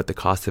like what the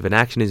cost of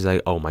inaction is,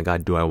 like, oh my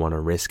God, do I want to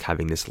risk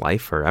having this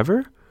life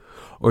forever?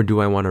 Or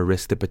do I want to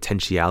risk the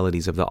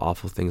potentialities of the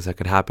awful things that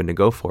could happen to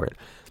go for it?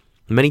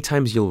 Many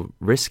times you'll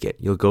risk it.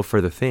 You'll go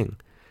for the thing.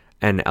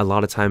 And a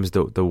lot of times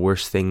the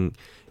worst thing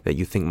that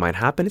you think might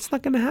happen, it's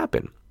not going to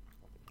happen.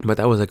 But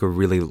that was like a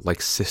really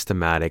like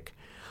systematic,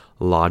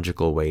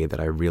 logical way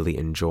that I really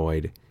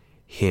enjoyed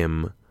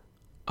him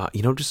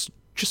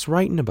just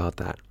writing about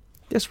that.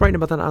 Just writing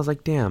about that, I was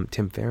like, damn,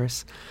 Tim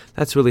Ferriss,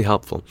 that's really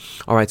helpful.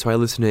 All right, so I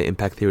listened to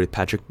Impact Theory with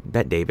Patrick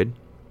Bet-David,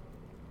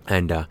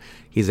 and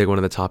he's like one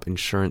of the top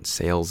insurance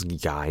sales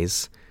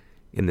guys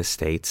in the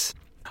States.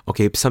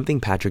 Okay,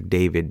 something Patrick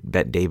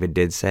Bet-David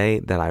did say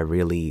that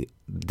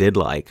did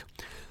like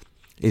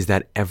is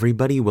that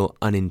everybody will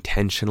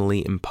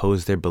unintentionally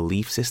impose their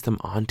belief system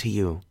onto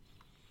you.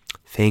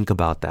 Think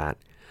about that.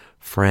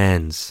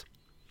 Friends,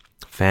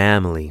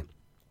 family,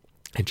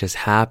 it just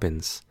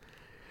happens.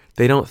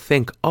 They don't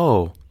think,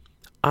 oh,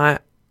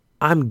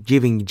 I'm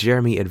giving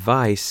Jeremy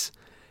advice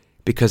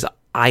because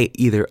I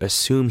either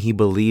assume he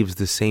believes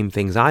the same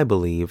things I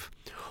believe,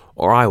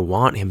 or I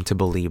want him to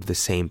believe the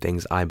same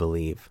things I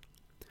believe.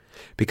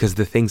 Because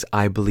the things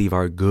I believe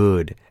are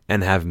good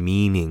and have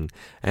meaning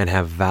and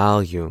have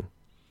value.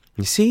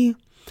 You see,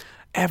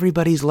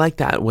 everybody's like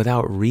that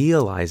without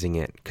realizing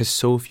it, because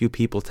so few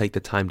people take the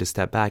time to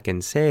step back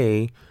and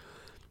say,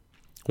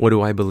 what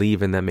do I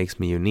believe in that makes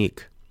me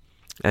unique?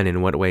 And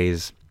in what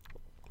ways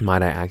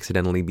might I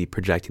accidentally be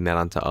projecting that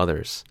onto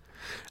others?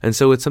 And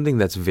so it's something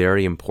that's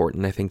very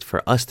important, I think,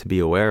 for us to be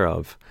aware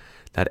of,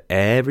 that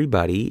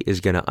everybody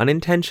is going to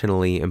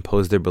unintentionally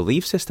impose their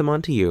belief system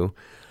onto you.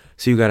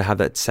 So you got to have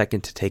that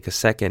second to take a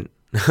second,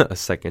 a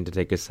second to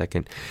take a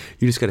second.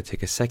 You just got to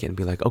take a second and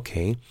be like,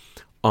 okay,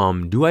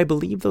 do I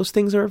believe those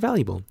things are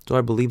valuable? Do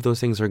I believe those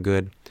things are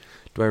good?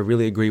 Do I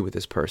really agree with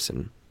this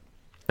person?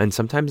 And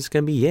sometimes it's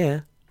going to be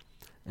yeah.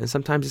 And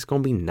sometimes it's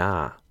going to be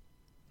nah,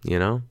 you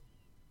know?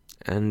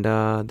 And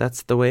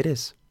that's the way it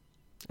is.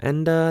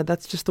 And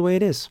that's just the way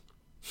it is.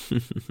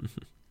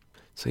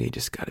 So you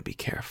just got to be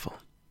careful.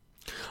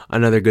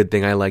 Another good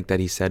thing I like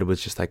that he said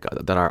was just like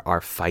that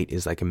our fight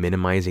is like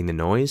minimizing the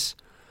noise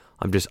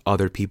of just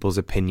other people's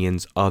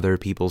opinions, other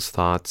people's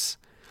thoughts.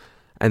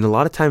 And a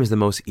lot of times the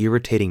most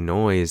irritating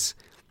noise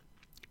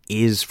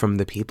is from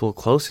the people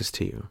closest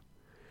to you,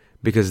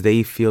 because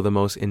they feel the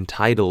most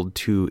entitled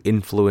to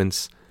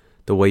influence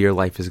the way your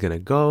life is going to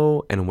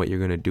go and what you're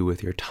going to do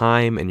with your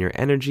time and your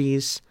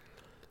energies.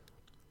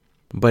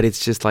 But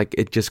it's just like,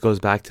 it just goes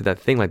back to that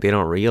thing, like they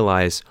don't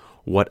realize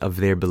what of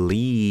their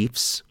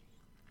beliefs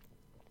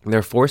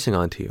they're forcing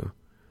onto you.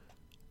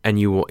 And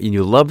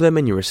you love them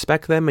and you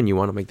respect them and you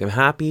want to make them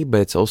happy,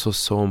 but it's also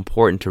so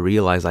important to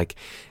realize, like,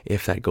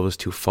 if that goes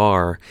too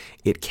far,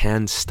 it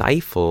can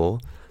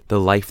stifle the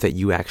life that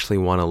you actually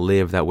want to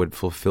live that would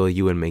fulfill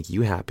you and make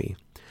you happy.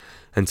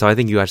 And so I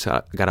think you actually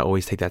got to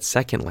always take that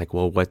second, like,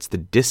 well, what's the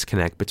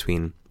disconnect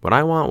between what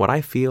I want, what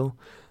I feel,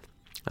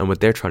 and what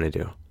they're trying to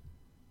do?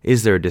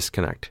 Is there a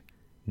disconnect?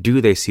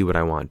 Do they see what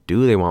I want?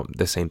 Do they want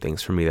the same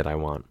things from me that I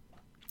want?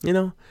 You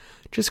know,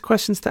 just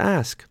questions to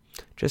ask.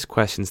 Just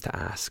questions to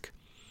ask.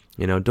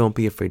 You know, don't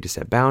be afraid to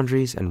set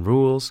boundaries and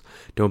rules.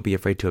 Don't be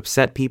afraid to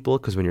upset people,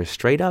 because when you're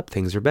straight up,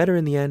 things are better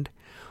in the end.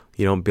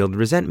 You don't build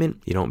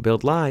resentment. You don't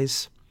build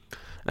lies.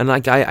 And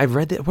like I've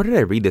read it. Where did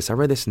I read this? I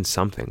read this in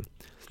something.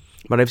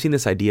 But I've seen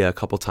this idea a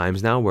couple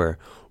times now, where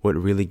what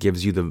really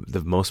gives you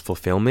the most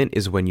fulfillment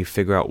is when you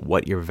figure out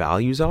what your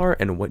values are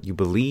and what you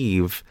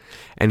believe,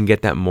 and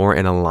get that more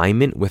in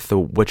alignment with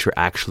what you're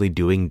actually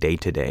doing day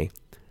to day,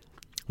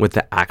 with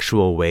the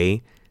actual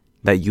way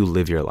that you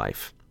live your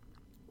life.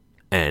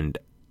 And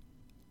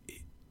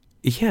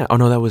yeah, oh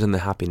no, that was in the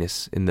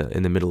happiness, in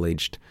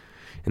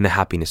the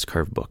happiness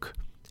curve book,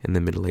 in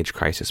the middle-age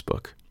crisis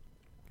book.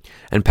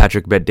 And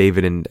Patrick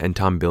Bet-David and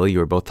Tom Billy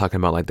were both talking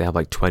about, like, they have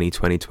like 20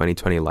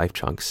 life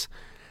chunks,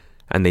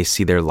 and they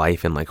see their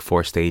life in like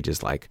 4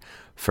 stages. Like,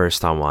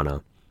 first I want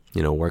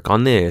to, work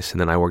on this,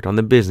 and then I worked on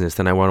the business,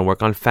 then I want to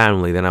work on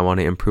family, then I want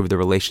to improve the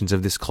relations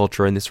of this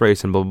culture and this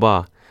race and blah, blah,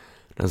 blah.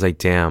 And I was like,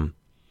 damn,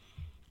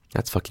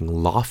 that's fucking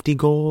lofty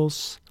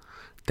goals.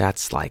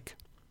 That's like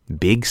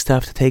big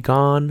stuff to take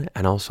on,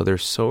 and also they're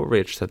so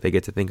rich that they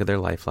get to think of their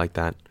life like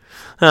that.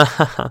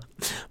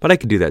 But I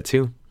could do that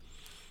too.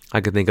 I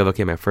could think of,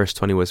 okay, my first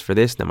 20 was for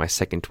this, now my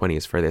second 20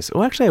 is for this.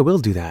 Oh, actually, I will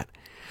do that.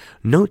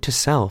 Note to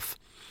self,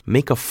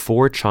 make a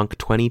 4-chunk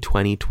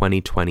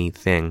 20-20-20-20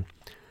 thing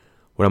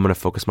where I'm going to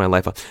focus my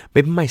life on.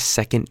 Maybe my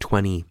second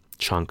 20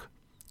 chunk,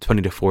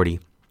 20 to 40,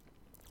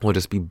 will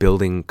just be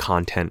building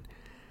content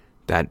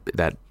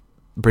that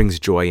brings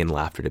joy and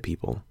laughter to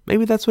people.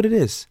 Maybe that's what it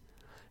is.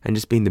 And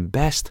just being the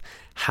best,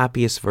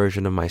 happiest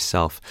version of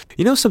myself.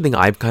 You know, something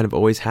I've kind of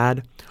always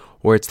had,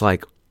 where it's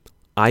like,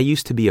 I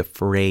used to be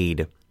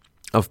afraid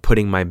of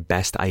putting my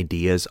best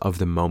ideas of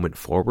the moment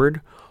forward,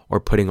 or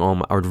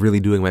really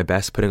doing my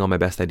best, putting all my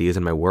best ideas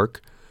in my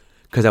work,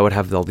 because I would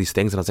have all these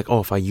things, and I was like, oh,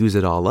 if I use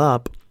it all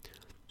up,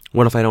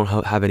 what if I don't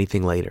have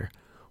anything later?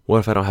 What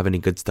if I don't have any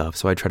good stuff?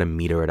 So I try to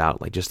meter it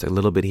out, like just a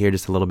little bit here,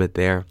 just a little bit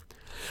there.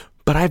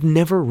 But I've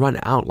never run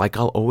out. Like,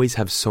 I'll always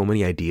have so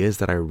many ideas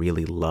that I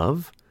really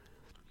love.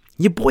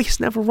 Your boys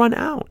never run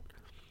out.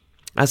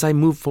 As I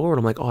move forward,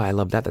 I'm like, oh, I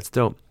love that. That's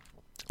dope.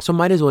 So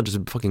might as well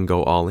just fucking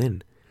go all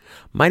in.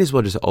 Might as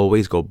well just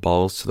always go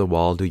balls to the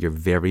wall, do your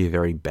very,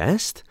 very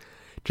best,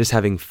 just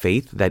having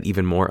faith that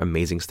even more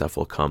amazing stuff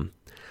will come.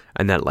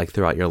 And that, like,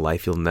 throughout your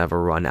life, you'll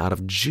never run out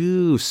of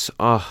juice.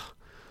 Oh,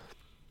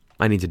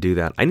 I need to do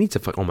that. I need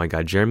to, oh my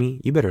God,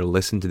 Jeremy, you better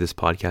listen to this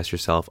podcast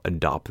yourself.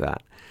 Adopt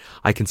that.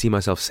 I can see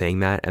myself saying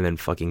that and then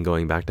fucking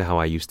going back to how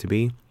I used to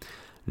be.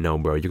 No,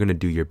 bro, you're going to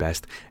do your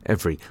best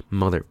every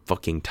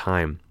motherfucking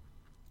time.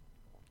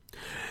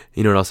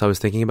 You know what else I was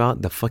thinking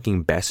about? The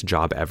fucking best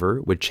job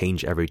ever would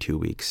change every 2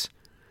 weeks.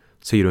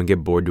 so you don't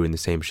get bored doing the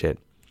same shit.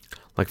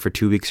 Like for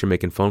 2 weeks you're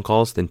making phone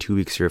calls, then 2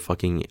 weeks you're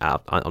fucking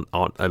out on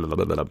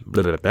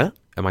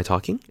am I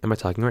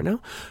talking right now?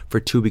 For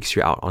 2 weeks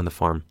you're out on the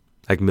farm,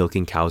 like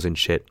milking cows and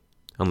shit,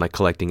 and like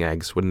collecting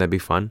eggs. Wouldn't that be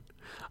fun?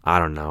 I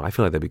don't know. I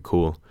feel like that'd be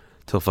cool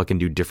to fucking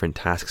do different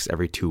tasks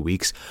every 2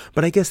 weeks.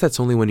 But I guess that's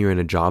only when you're in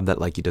a job that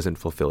like it doesn't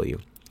fulfill you.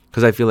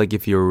 Because I feel like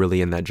if you're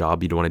really in that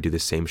job, you'd want to do the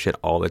same shit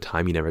all the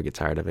time. You never get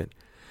tired of it.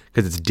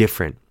 Because it's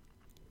different.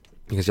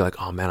 Because you're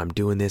like, oh man, I'm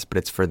doing this, but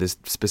it's for this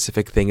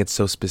specific thing. It's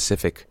so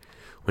specific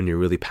when you're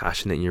really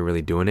passionate and you're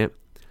really doing it.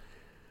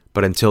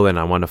 But until then,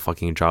 I want a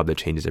fucking job that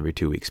changes every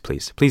 2 weeks,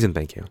 please. Please and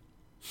thank you.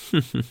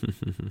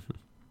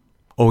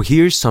 Oh,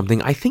 here's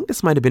something. I think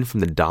this might have been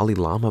from the Dalai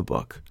Lama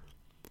book.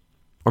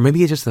 Or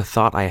maybe it's just a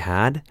thought I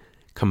had,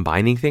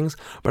 combining things.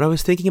 But I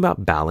was thinking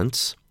about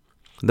balance.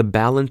 The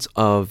balance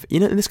of,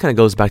 and this kind of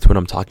goes back to what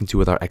I'm talking to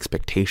with our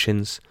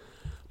expectations,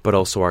 but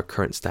also our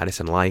current status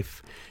in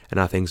life and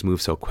how things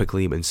move so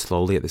quickly and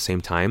slowly at the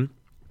same time.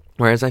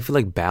 Whereas I feel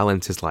like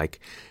balance is like,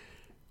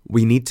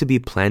 we need to be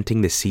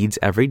planting the seeds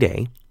every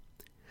day,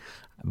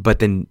 but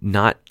then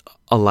not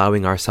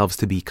allowing ourselves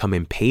to become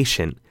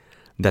impatient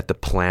that the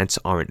plants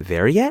aren't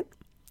there yet.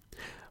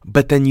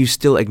 But then you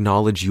still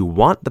acknowledge you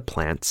want the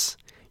plants.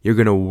 You're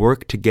going to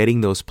work to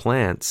getting those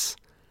plants,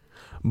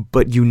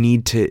 but you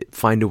need to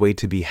find a way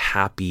to be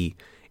happy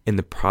in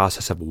the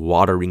process of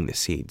watering the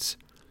seeds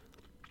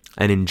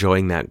and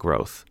enjoying that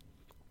growth.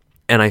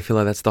 And I feel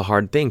like that's the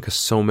hard thing, because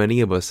so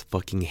many of us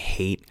fucking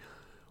hate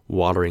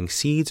watering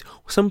seeds.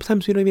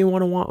 Sometimes we don't even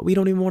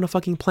want to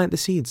fucking plant the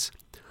seeds.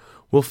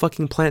 We'll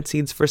fucking plant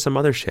seeds for some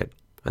other shit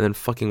and then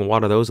fucking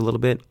water those a little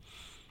bit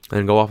and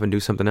then go off and do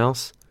something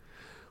else.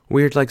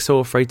 We're like so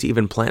afraid to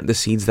even plant the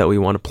seeds that we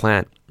want to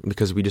plant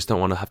because we just don't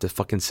want to have to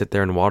fucking sit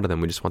there and water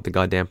them. We just want the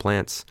goddamn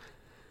plants.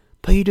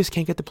 But you just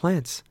can't get the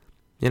plants,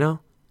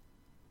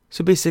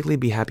 So basically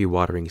be happy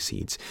watering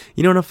seeds.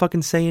 You know what I'm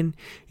fucking saying?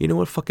 You know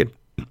what fucking...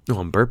 Oh,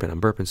 I'm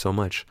burping so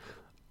much.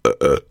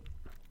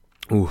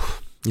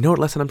 Oof. You know what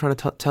lesson I'm trying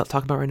to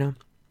talk about right now?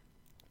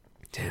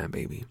 Damn,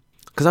 baby.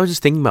 Because I was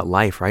just thinking about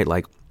life, right?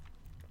 Like,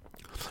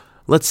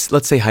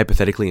 let's say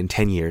hypothetically in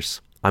 10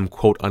 years, I'm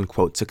quote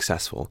unquote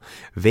successful.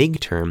 Vague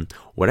term,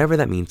 whatever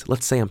that means,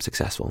 let's say I'm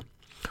successful.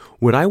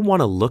 Would I want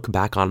to look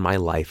back on my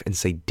life and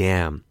say,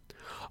 damn,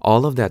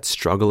 all of that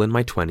struggle in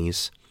my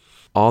 20s,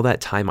 all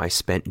that time I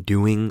spent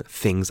doing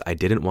things I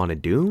didn't want to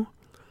do,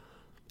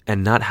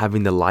 and not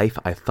having the life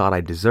I thought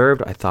I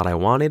deserved, I thought I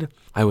wanted,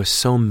 I was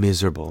so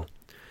miserable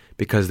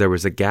because there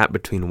was a gap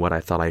between what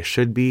I thought I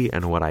should be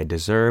and what I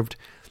deserved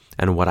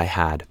and what I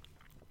had.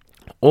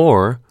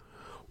 Or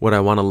would I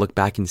want to look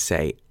back and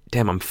say,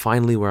 damn, I'm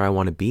finally where I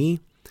want to be,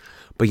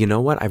 but you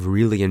know what? I've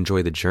really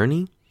enjoyed the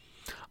journey.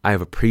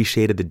 I've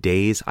appreciated the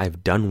days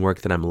I've done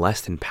work that I'm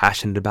less than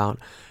passionate about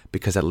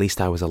because at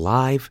least I was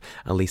alive,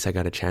 at least I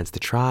got a chance to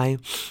try,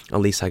 at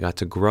least I got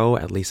to grow,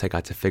 at least I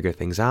got to figure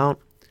things out.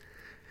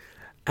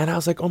 And I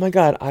was like, oh my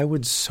God, I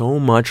would so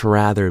much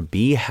rather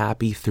be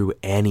happy through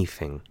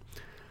anything.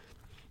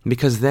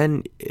 Because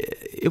then,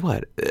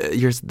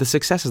 the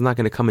success is not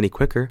going to come any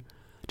quicker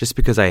just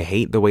because I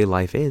hate the way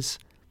life is.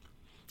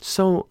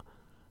 So,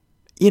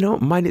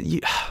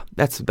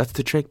 that's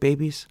the trick,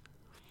 babies.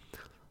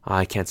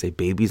 I can't say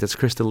babies, that's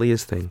Krista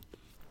Leah's thing.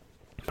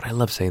 But I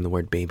love saying the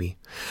word baby.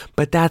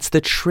 But that's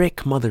the trick,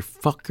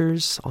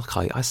 motherfuckers.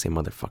 I'll say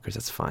motherfuckers,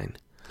 that's fine.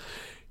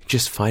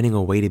 Just finding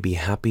a way to be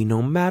happy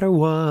no matter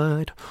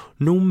what.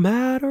 No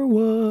matter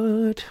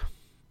what.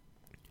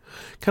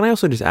 Can I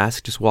also just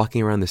ask, just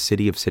walking around the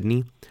city of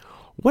Sydney,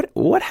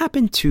 what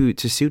happened to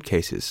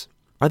suitcases?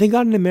 Are they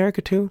gone in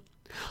America too?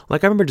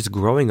 Like I remember just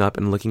growing up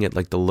and looking at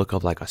like the look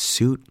of like a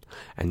suit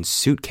and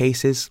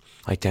suitcases.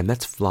 Like damn,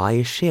 that's fly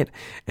as shit.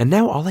 And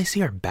now all I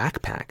see are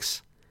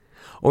backpacks.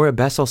 Or at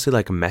best I'll see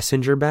like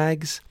messenger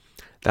bags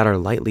that are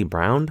lightly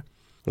browned.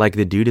 Like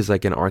the dude is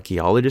like an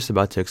archaeologist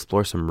about to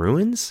explore some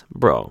ruins?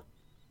 Bro,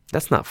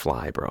 that's not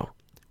fly, bro.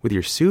 With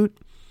your suit?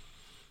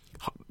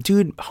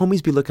 Dude,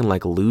 homies be looking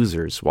like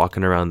losers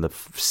walking around the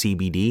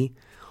CBD,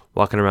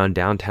 walking around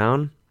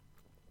downtown.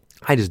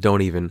 I just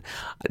don't even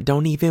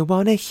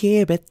want to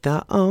hear it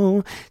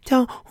though.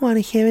 Don't want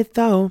to hear it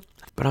though.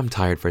 But I'm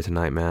tired for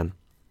tonight, man.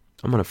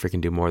 I'm going to freaking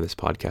do more of this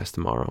podcast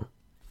tomorrow.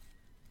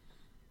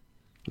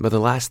 But the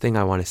last thing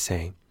I want to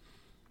say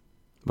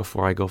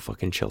before I go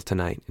fucking chill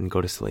tonight and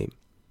go to sleep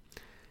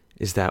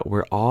is that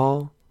we're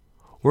always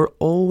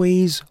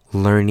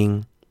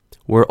learning.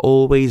 We're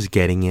always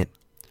getting it.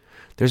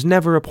 There's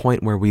never a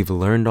point where we've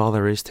learned all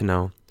there is to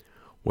know,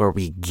 where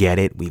we get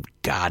it, we've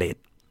got it.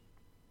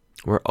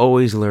 We're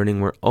always learning,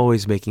 we're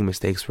always making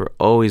mistakes, we're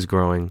always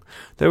growing.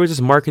 There was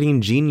this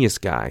marketing genius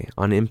guy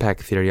on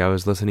Impact Theory I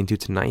was listening to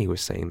tonight, he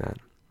was saying that.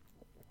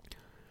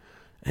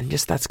 And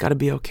just that's got to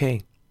be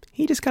okay.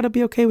 He just got to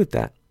be okay with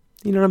that.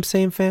 You know what I'm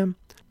saying, fam?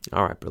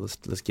 All right, bro,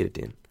 let's get it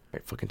in. All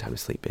right, fucking time to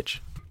sleep, bitch.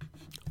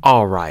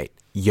 All right,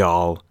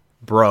 y'all,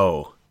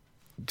 bro,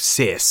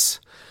 sis.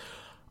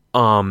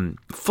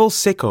 full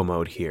sicko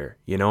mode here.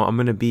 I'm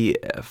gonna be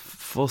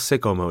full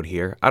sicko mode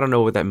here. I don't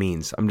know what that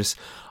means.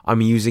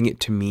 I'm using it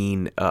to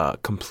mean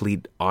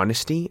complete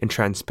honesty and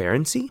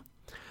transparency.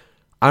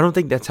 I don't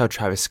think that's how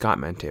Travis Scott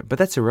meant it, but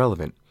that's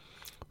irrelevant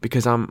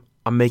because I'm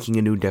making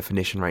a new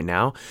definition right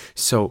now.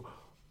 So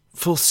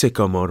full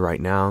sicko mode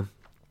right now.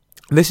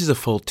 This is a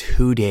full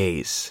 2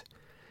 days.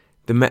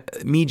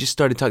 Me just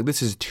started talking.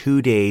 This is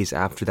 2 days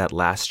after that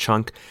last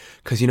chunk,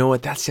 because you know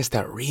what? That's just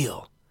that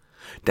real.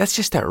 That's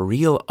just that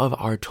real of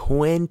our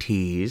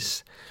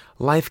 20s.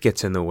 Life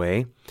gets in the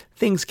way.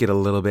 Things get a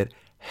little bit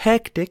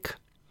hectic.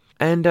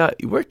 And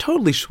we're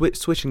totally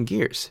switching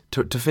gears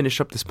to finish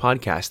up this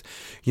podcast.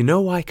 You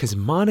know why? Because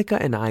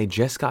Monica and I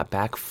just got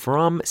back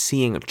from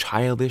seeing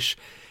Childish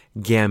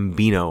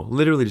Gambino.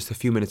 Literally just a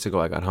few minutes ago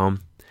I got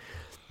home.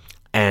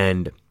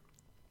 And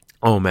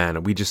oh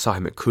man, we just saw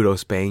him at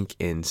Kudos Bank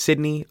in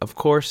Sydney, of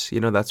course.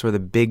 That's where the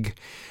big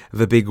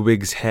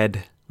wigs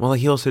head. Well,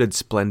 he also did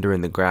Splendor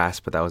in the Grass,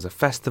 but that was a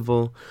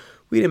festival.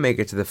 We didn't make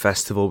it to the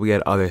festival. We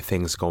had other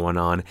things going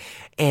on.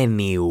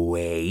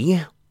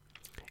 Anyway,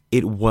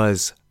 it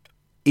was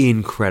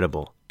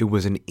incredible. It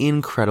was an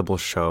incredible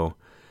show.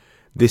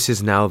 This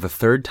is now the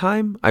third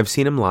time I've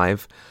seen him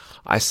live.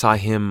 I saw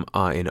him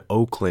in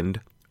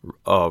Oakland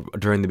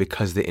during the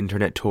Because the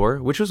Internet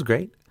tour, which was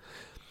great.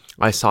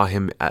 I saw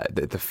him at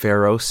the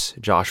Pharos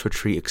Joshua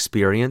Tree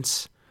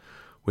Experience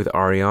with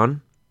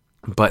Ariane.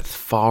 But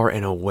far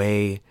and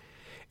away,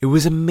 it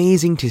was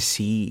amazing to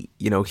see,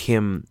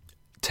 him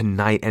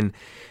tonight. And,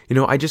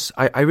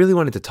 I really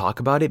wanted to talk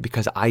about it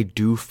because I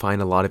do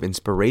find a lot of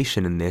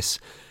inspiration in this.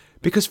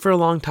 Because for a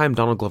long time,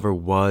 Donald Glover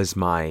was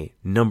my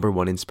number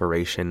one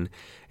inspiration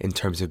in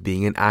terms of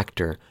being an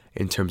actor,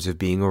 in terms of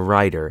being a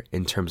writer,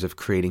 in terms of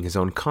creating his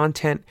own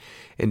content,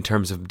 in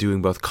terms of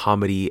doing both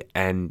comedy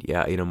and,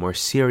 more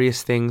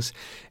serious things,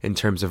 in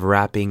terms of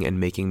rapping and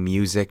making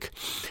music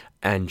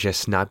and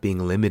just not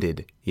being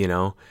limited,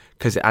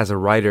 Because as a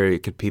writer,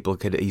 people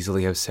could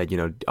easily have said,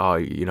 oh,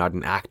 you're not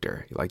an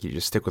actor. Like, you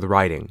just stick with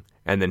writing.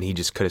 And then he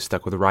just could have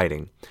stuck with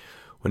writing.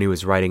 When he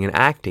was writing and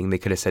acting, they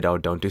could have said, oh,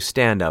 don't do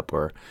stand-up,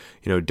 or,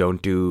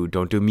 don't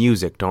do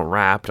music, don't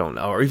rap,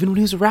 or even when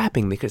he was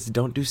rapping, they could have said,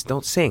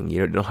 don't sing,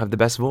 you don't have the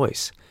best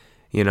voice,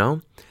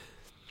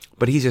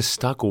 But he's just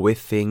stuck with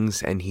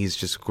things, and he's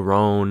just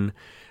grown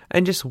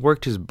and just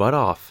worked his butt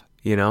off,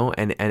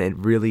 and it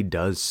really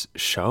does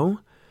show,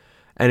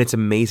 and it's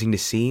amazing to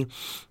see.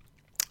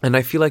 And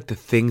I feel like the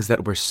things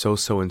that were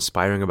so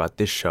inspiring about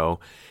this show,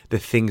 the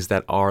things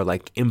that are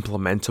like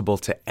implementable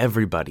to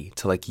everybody,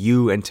 to like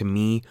you and to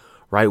me,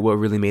 right? What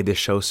really made this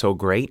show so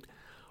great?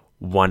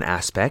 One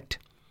aspect,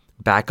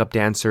 backup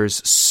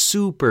dancers,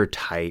 super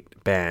tight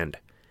band.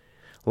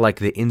 Like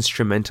the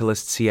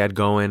instrumentalists he had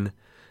going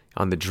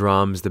on the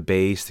drums, the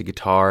bass, the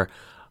guitar,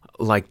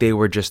 like they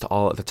were just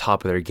all at the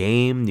top of their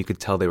game. You could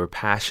tell they were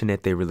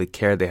passionate. They really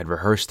cared. They had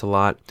rehearsed a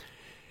lot.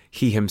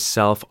 He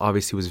himself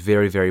obviously was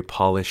very, very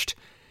polished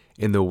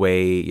in the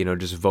way,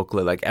 just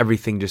vocally, like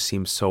everything just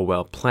seemed so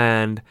well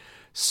planned,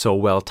 so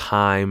well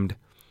timed.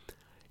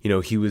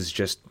 He was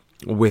just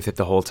with it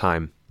the whole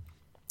time.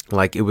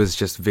 Like it was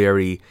just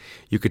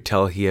you could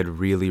tell he had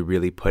really,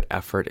 really put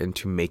effort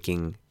into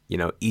making,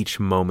 each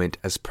moment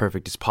as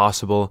perfect as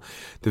possible.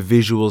 The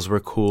visuals were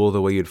cool,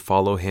 the way you'd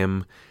follow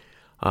him,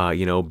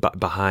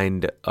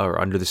 behind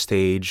or under the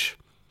stage.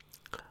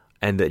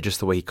 And just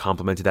the way he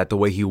complimented that, the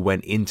way he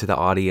went into the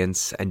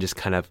audience and just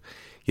kind of,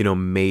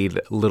 made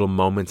little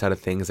moments out of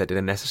things that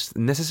didn't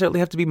necessarily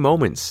have to be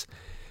moments.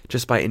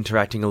 Just by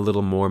interacting a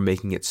little more,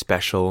 making it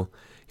special,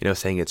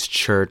 saying it's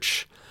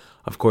church.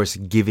 Of course,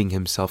 giving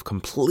himself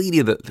completely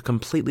to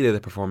the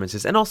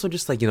performances. And also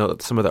just like,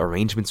 some of the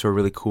arrangements were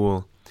really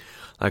cool.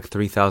 Like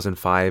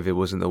 3005, it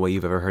wasn't the way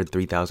you've ever heard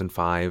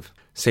 3005.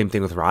 Same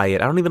thing with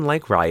Riot. I don't even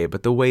like Riot,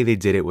 but the way they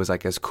did it was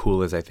like as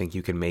cool as I think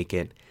you can make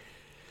it.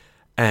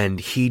 And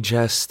he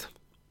just...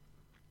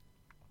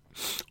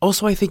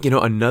 Also, I think,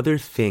 another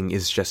thing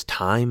is just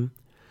time.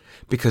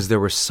 Because there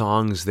were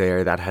songs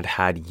there that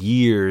had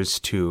years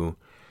to...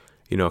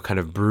 kind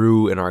of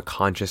brew in our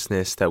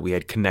consciousness that we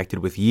had connected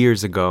with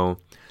years ago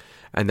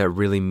and that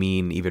really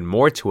mean even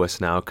more to us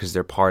now because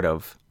they're part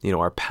of,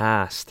 our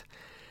past.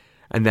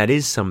 And that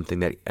is something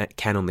that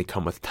can only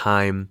come with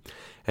time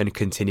and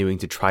continuing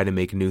to try to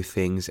make new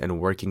things and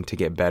working to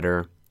get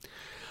better.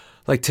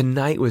 Like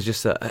tonight was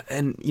just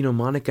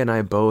Monica and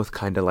I both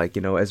kind of like,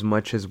 as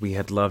much as we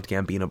had loved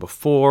Gambino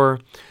before,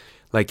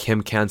 like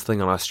him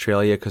canceling on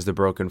Australia because the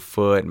broken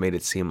foot made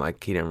it seem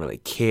like he didn't really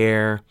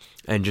care.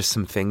 And just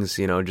some things,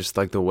 just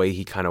like the way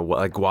he kind of,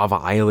 like Guava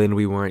Island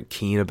we weren't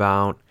keen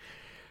about.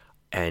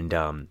 And,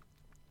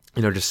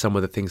 just some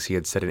of the things he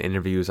had said in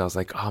interviews, I was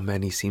like, oh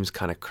man, he seems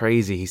kind of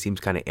crazy. He seems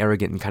kind of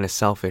arrogant and kind of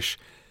selfish.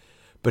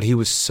 But he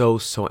was so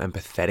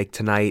empathetic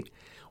tonight,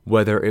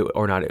 whether it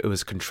or not it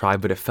was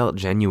contrived, but it felt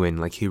genuine.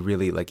 Like he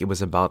really, like it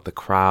was about the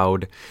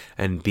crowd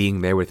and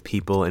being there with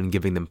people and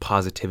giving them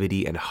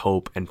positivity and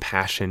hope and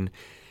passion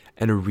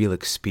and a real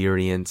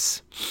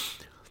experience.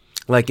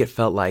 Like it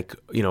felt like,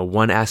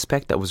 one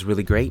aspect that was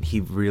really great. He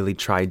really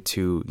tried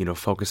to,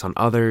 focus on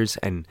others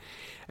and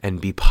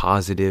be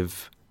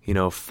positive,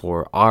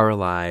 for our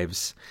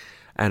lives.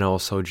 And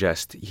also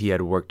just, he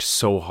had worked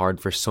so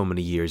hard for so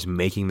many years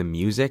making the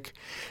music.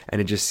 And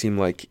it just seemed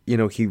like,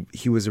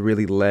 he was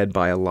really led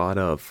by a lot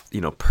of,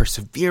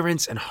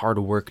 perseverance and hard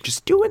work,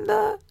 just doing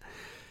the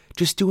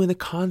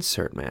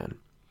concert, man.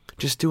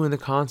 Just doing the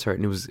concert.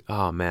 And it was,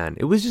 oh man,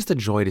 it was just a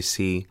joy to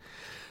see.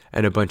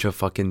 And a bunch of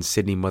fucking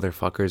Sydney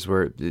motherfuckers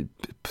were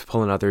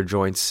pulling out their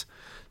joints,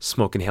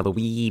 smoking hella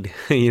weed,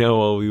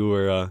 while we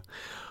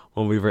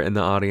were in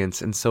the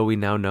audience. And so we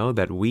now know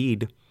that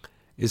weed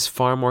is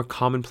far more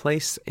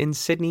commonplace in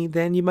Sydney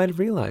than you might have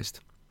realized.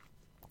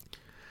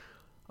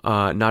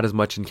 Not as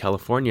much in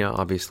California,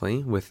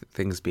 obviously, with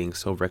things being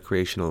so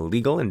recreational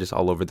legal and just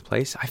all over the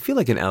place. I feel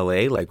like in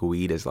LA, like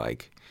weed is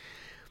like,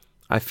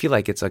 I feel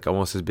like it's like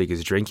almost as big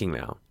as drinking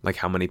now. Like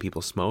how many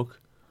people smoke.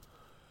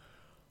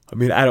 I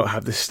mean, I don't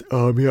have this.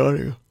 I'm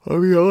yawning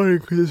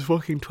because it's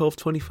fucking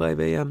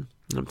 12:25 a.m.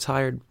 and I'm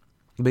tired.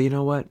 But you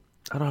know what?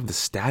 I don't have the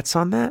stats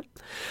on that.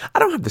 I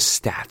don't have the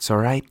stats, all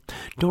right?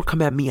 Don't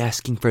come at me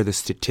asking for the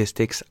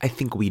statistics. I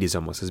think weed is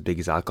almost as big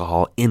as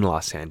alcohol in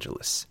Los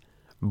Angeles.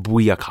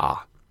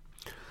 Booyaka.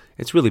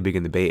 It's really big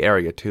in the Bay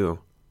Area, too.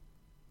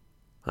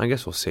 I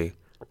guess we'll see.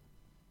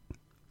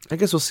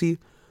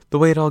 The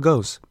way it all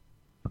goes.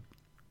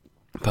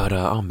 But,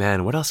 oh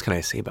man, what else can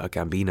I say about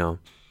Gambino?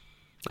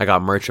 I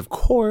got merch, of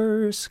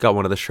course. Got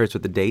one of the shirts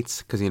with the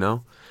dates, because,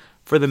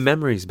 for the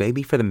memories,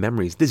 baby, for the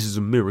memories. This is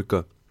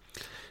America.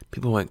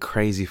 People went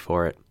crazy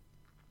for it.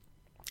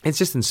 It's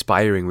just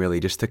inspiring, really,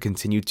 just to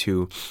continue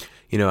to,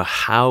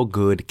 how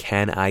good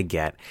can I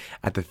get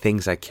at the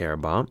things I care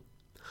about?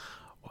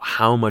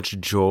 How much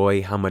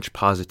joy, how much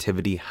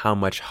positivity, how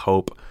much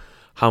hope,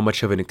 how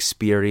much of an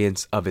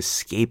experience of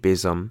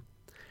escapism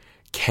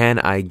can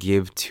I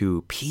give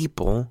to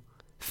people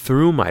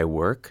through my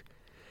work?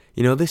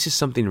 This is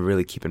something to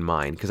really keep in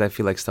mind, because I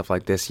feel like stuff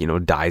like this,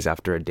 dies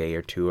after a day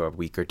or two or a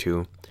week or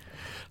two.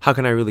 How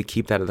can I really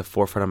keep that at the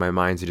forefront of my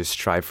mind to just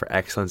strive for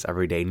excellence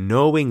every day,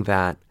 knowing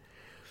that,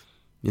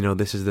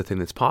 this is the thing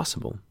that's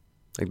possible.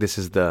 Like this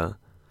is that's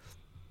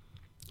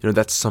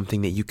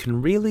something that you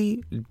can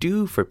really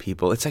do for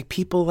people. It's like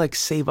people like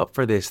save up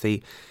for this.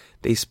 They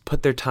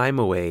put their time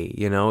away,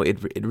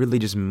 It really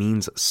just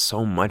means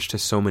so much to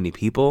so many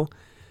people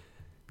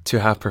to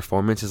have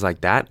performances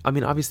like that. I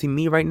mean, obviously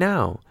me right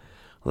now.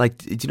 Like,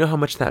 do you know how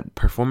much that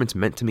performance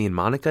meant to me and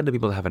Monica to be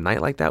able to have a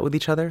night like that with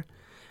each other?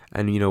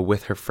 And,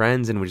 with her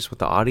friends and just with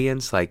the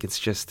audience? Like, it's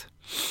just,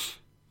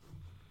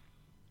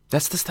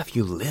 that's the stuff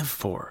you live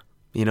for.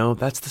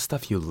 That's the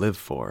stuff you live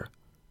for.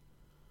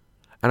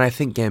 And I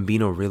think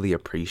Gambino really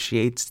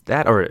appreciates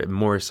that, or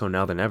more so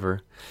now than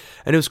ever.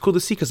 And it was cool to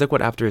see, because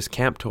after his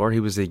camp tour, he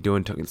was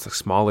doing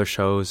smaller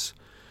shows,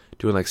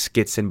 doing like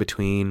skits in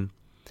between,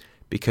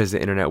 because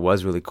the internet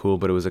was really cool,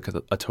 but it was a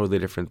totally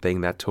different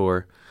thing, that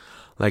tour.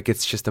 Like,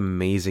 it's just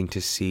amazing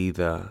to see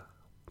the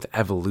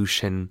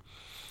evolution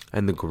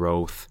and the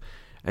growth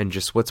and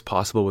just what's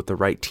possible with the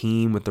right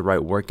team, with the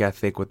right work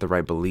ethic, with the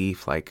right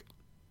belief. Like,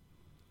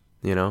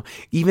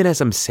 even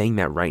as I'm saying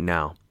that right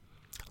now,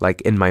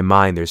 like in my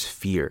mind, there's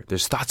fear.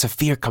 There's thoughts of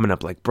fear coming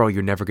up like, bro,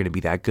 you're never going to be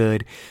that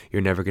good.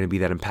 You're never going to be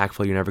that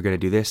impactful. You're never going to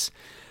do this.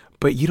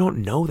 But you don't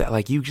know that.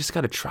 Like, you just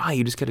got to try.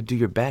 You just got to do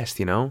your best,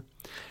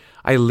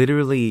 I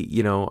literally,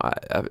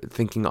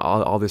 thinking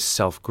all this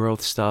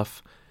self-growth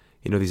stuff,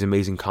 these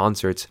amazing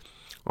concerts.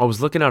 I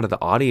was looking out at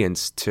the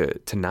audience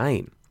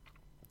tonight,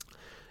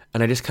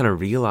 and I just kind of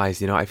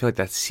realized, I feel like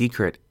that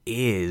secret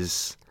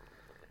is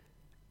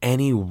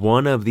any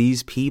one of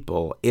these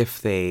people,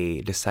 if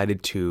they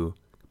decided to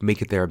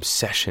make it their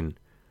obsession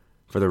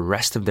for the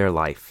rest of their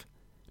life,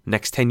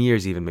 next 10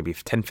 years even, maybe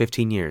 10,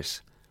 15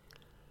 years,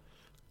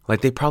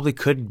 like they probably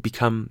could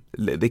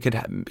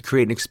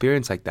create an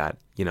experience like that,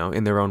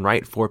 in their own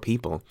right for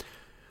people.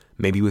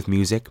 Maybe with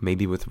music,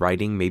 maybe with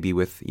writing, maybe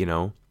with,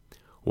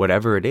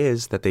 whatever it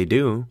is that they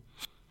do.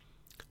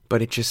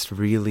 But it just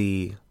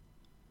really,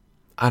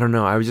 I don't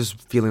know, I was just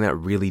feeling that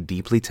really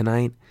deeply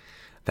tonight,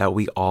 that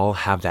we all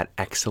have that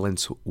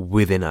excellence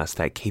within us,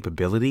 that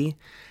capability,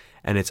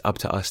 and it's up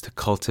to us to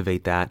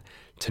cultivate that,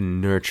 to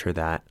nurture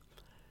that,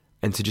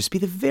 and to just be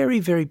the very,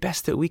 very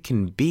best that we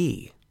can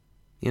be,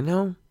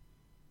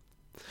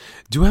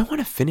 Do I want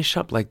to finish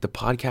up like the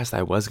podcast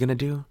I was going to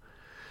do?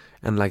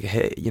 And like,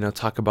 hey,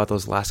 talk about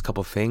those last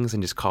couple things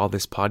and just call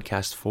this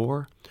podcast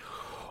 4?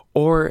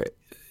 Or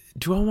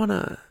do I want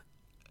to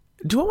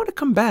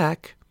come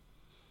back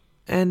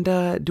and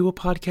do a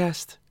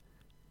podcast?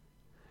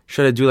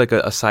 Should I do like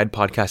a side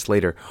podcast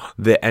later,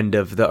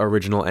 the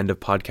original end of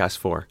podcast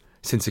 4,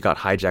 since it got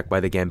hijacked by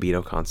the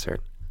Gambino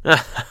concert?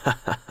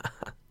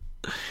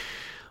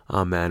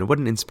 Oh man, what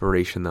an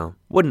inspiration though.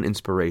 What an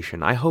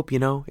inspiration. I hope,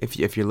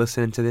 if you're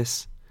listening to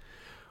this,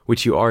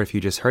 which you are if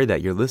you just heard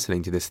that, you're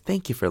listening to this.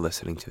 Thank you for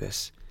listening to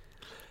this.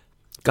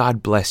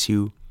 God bless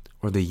you,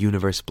 or the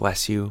universe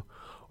bless you,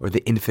 or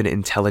the infinite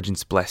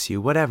intelligence bless you,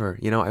 whatever.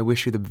 I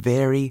wish you the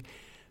very,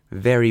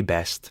 very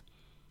best.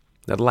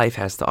 that life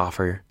has to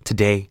offer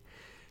today,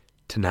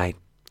 tonight,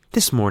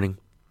 this morning.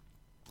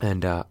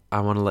 And I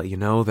want to let you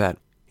know that,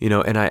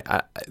 and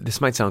I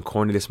this might sound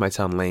corny, this might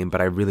sound lame,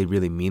 but I really,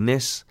 really mean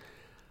this.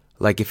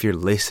 Like, if you're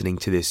listening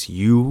to this,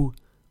 you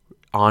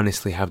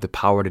honestly have the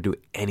power to do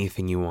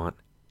anything you want.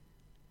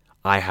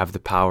 I have the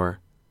power,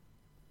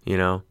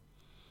 It's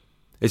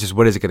just,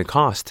 what is it going to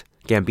cost?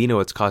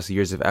 Gambino, it's cost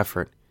years of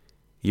effort,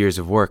 years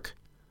of work,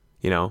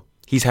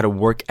 He's had a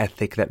work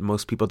ethic that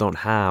most people don't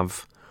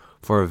have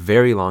for a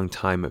very long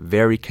time,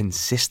 very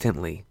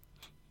consistently.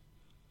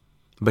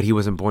 But he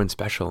wasn't born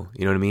special,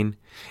 you know what I mean?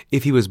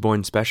 If he was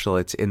born special,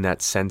 it's in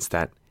that sense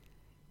that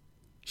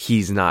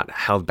he's not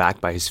held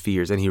back by his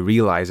fears, and he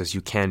realizes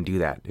you can do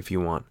that if you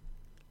want,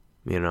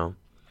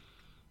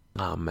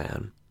 Oh,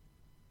 man.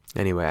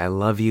 Anyway, I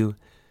love you.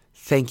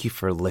 Thank you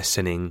for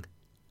listening.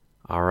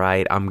 All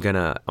right, I'm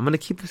gonna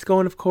keep this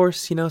going, of course.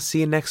 See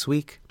you next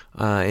week.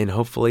 And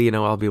hopefully,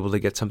 I'll be able to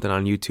get something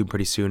on YouTube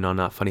pretty soon on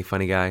Not Funny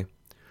Funny Guy.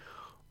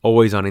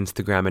 Always on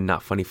Instagram and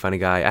Not Funny Funny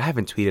Guy. I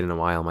haven't tweeted in a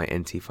while, my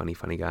NT Funny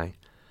Funny Guy.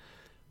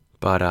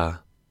 But,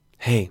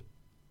 hey,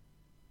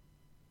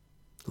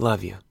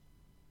 love you.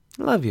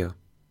 Love you.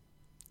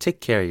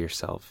 Take care of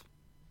yourself.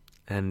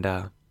 And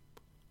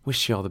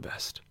wish you all the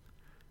best.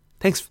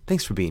 Thanks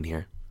for being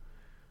here.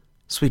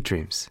 Sweet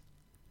dreams.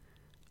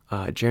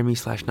 Jeremy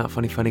 / Not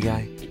Funny Funny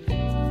Guy.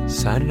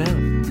 Signing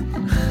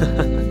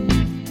out.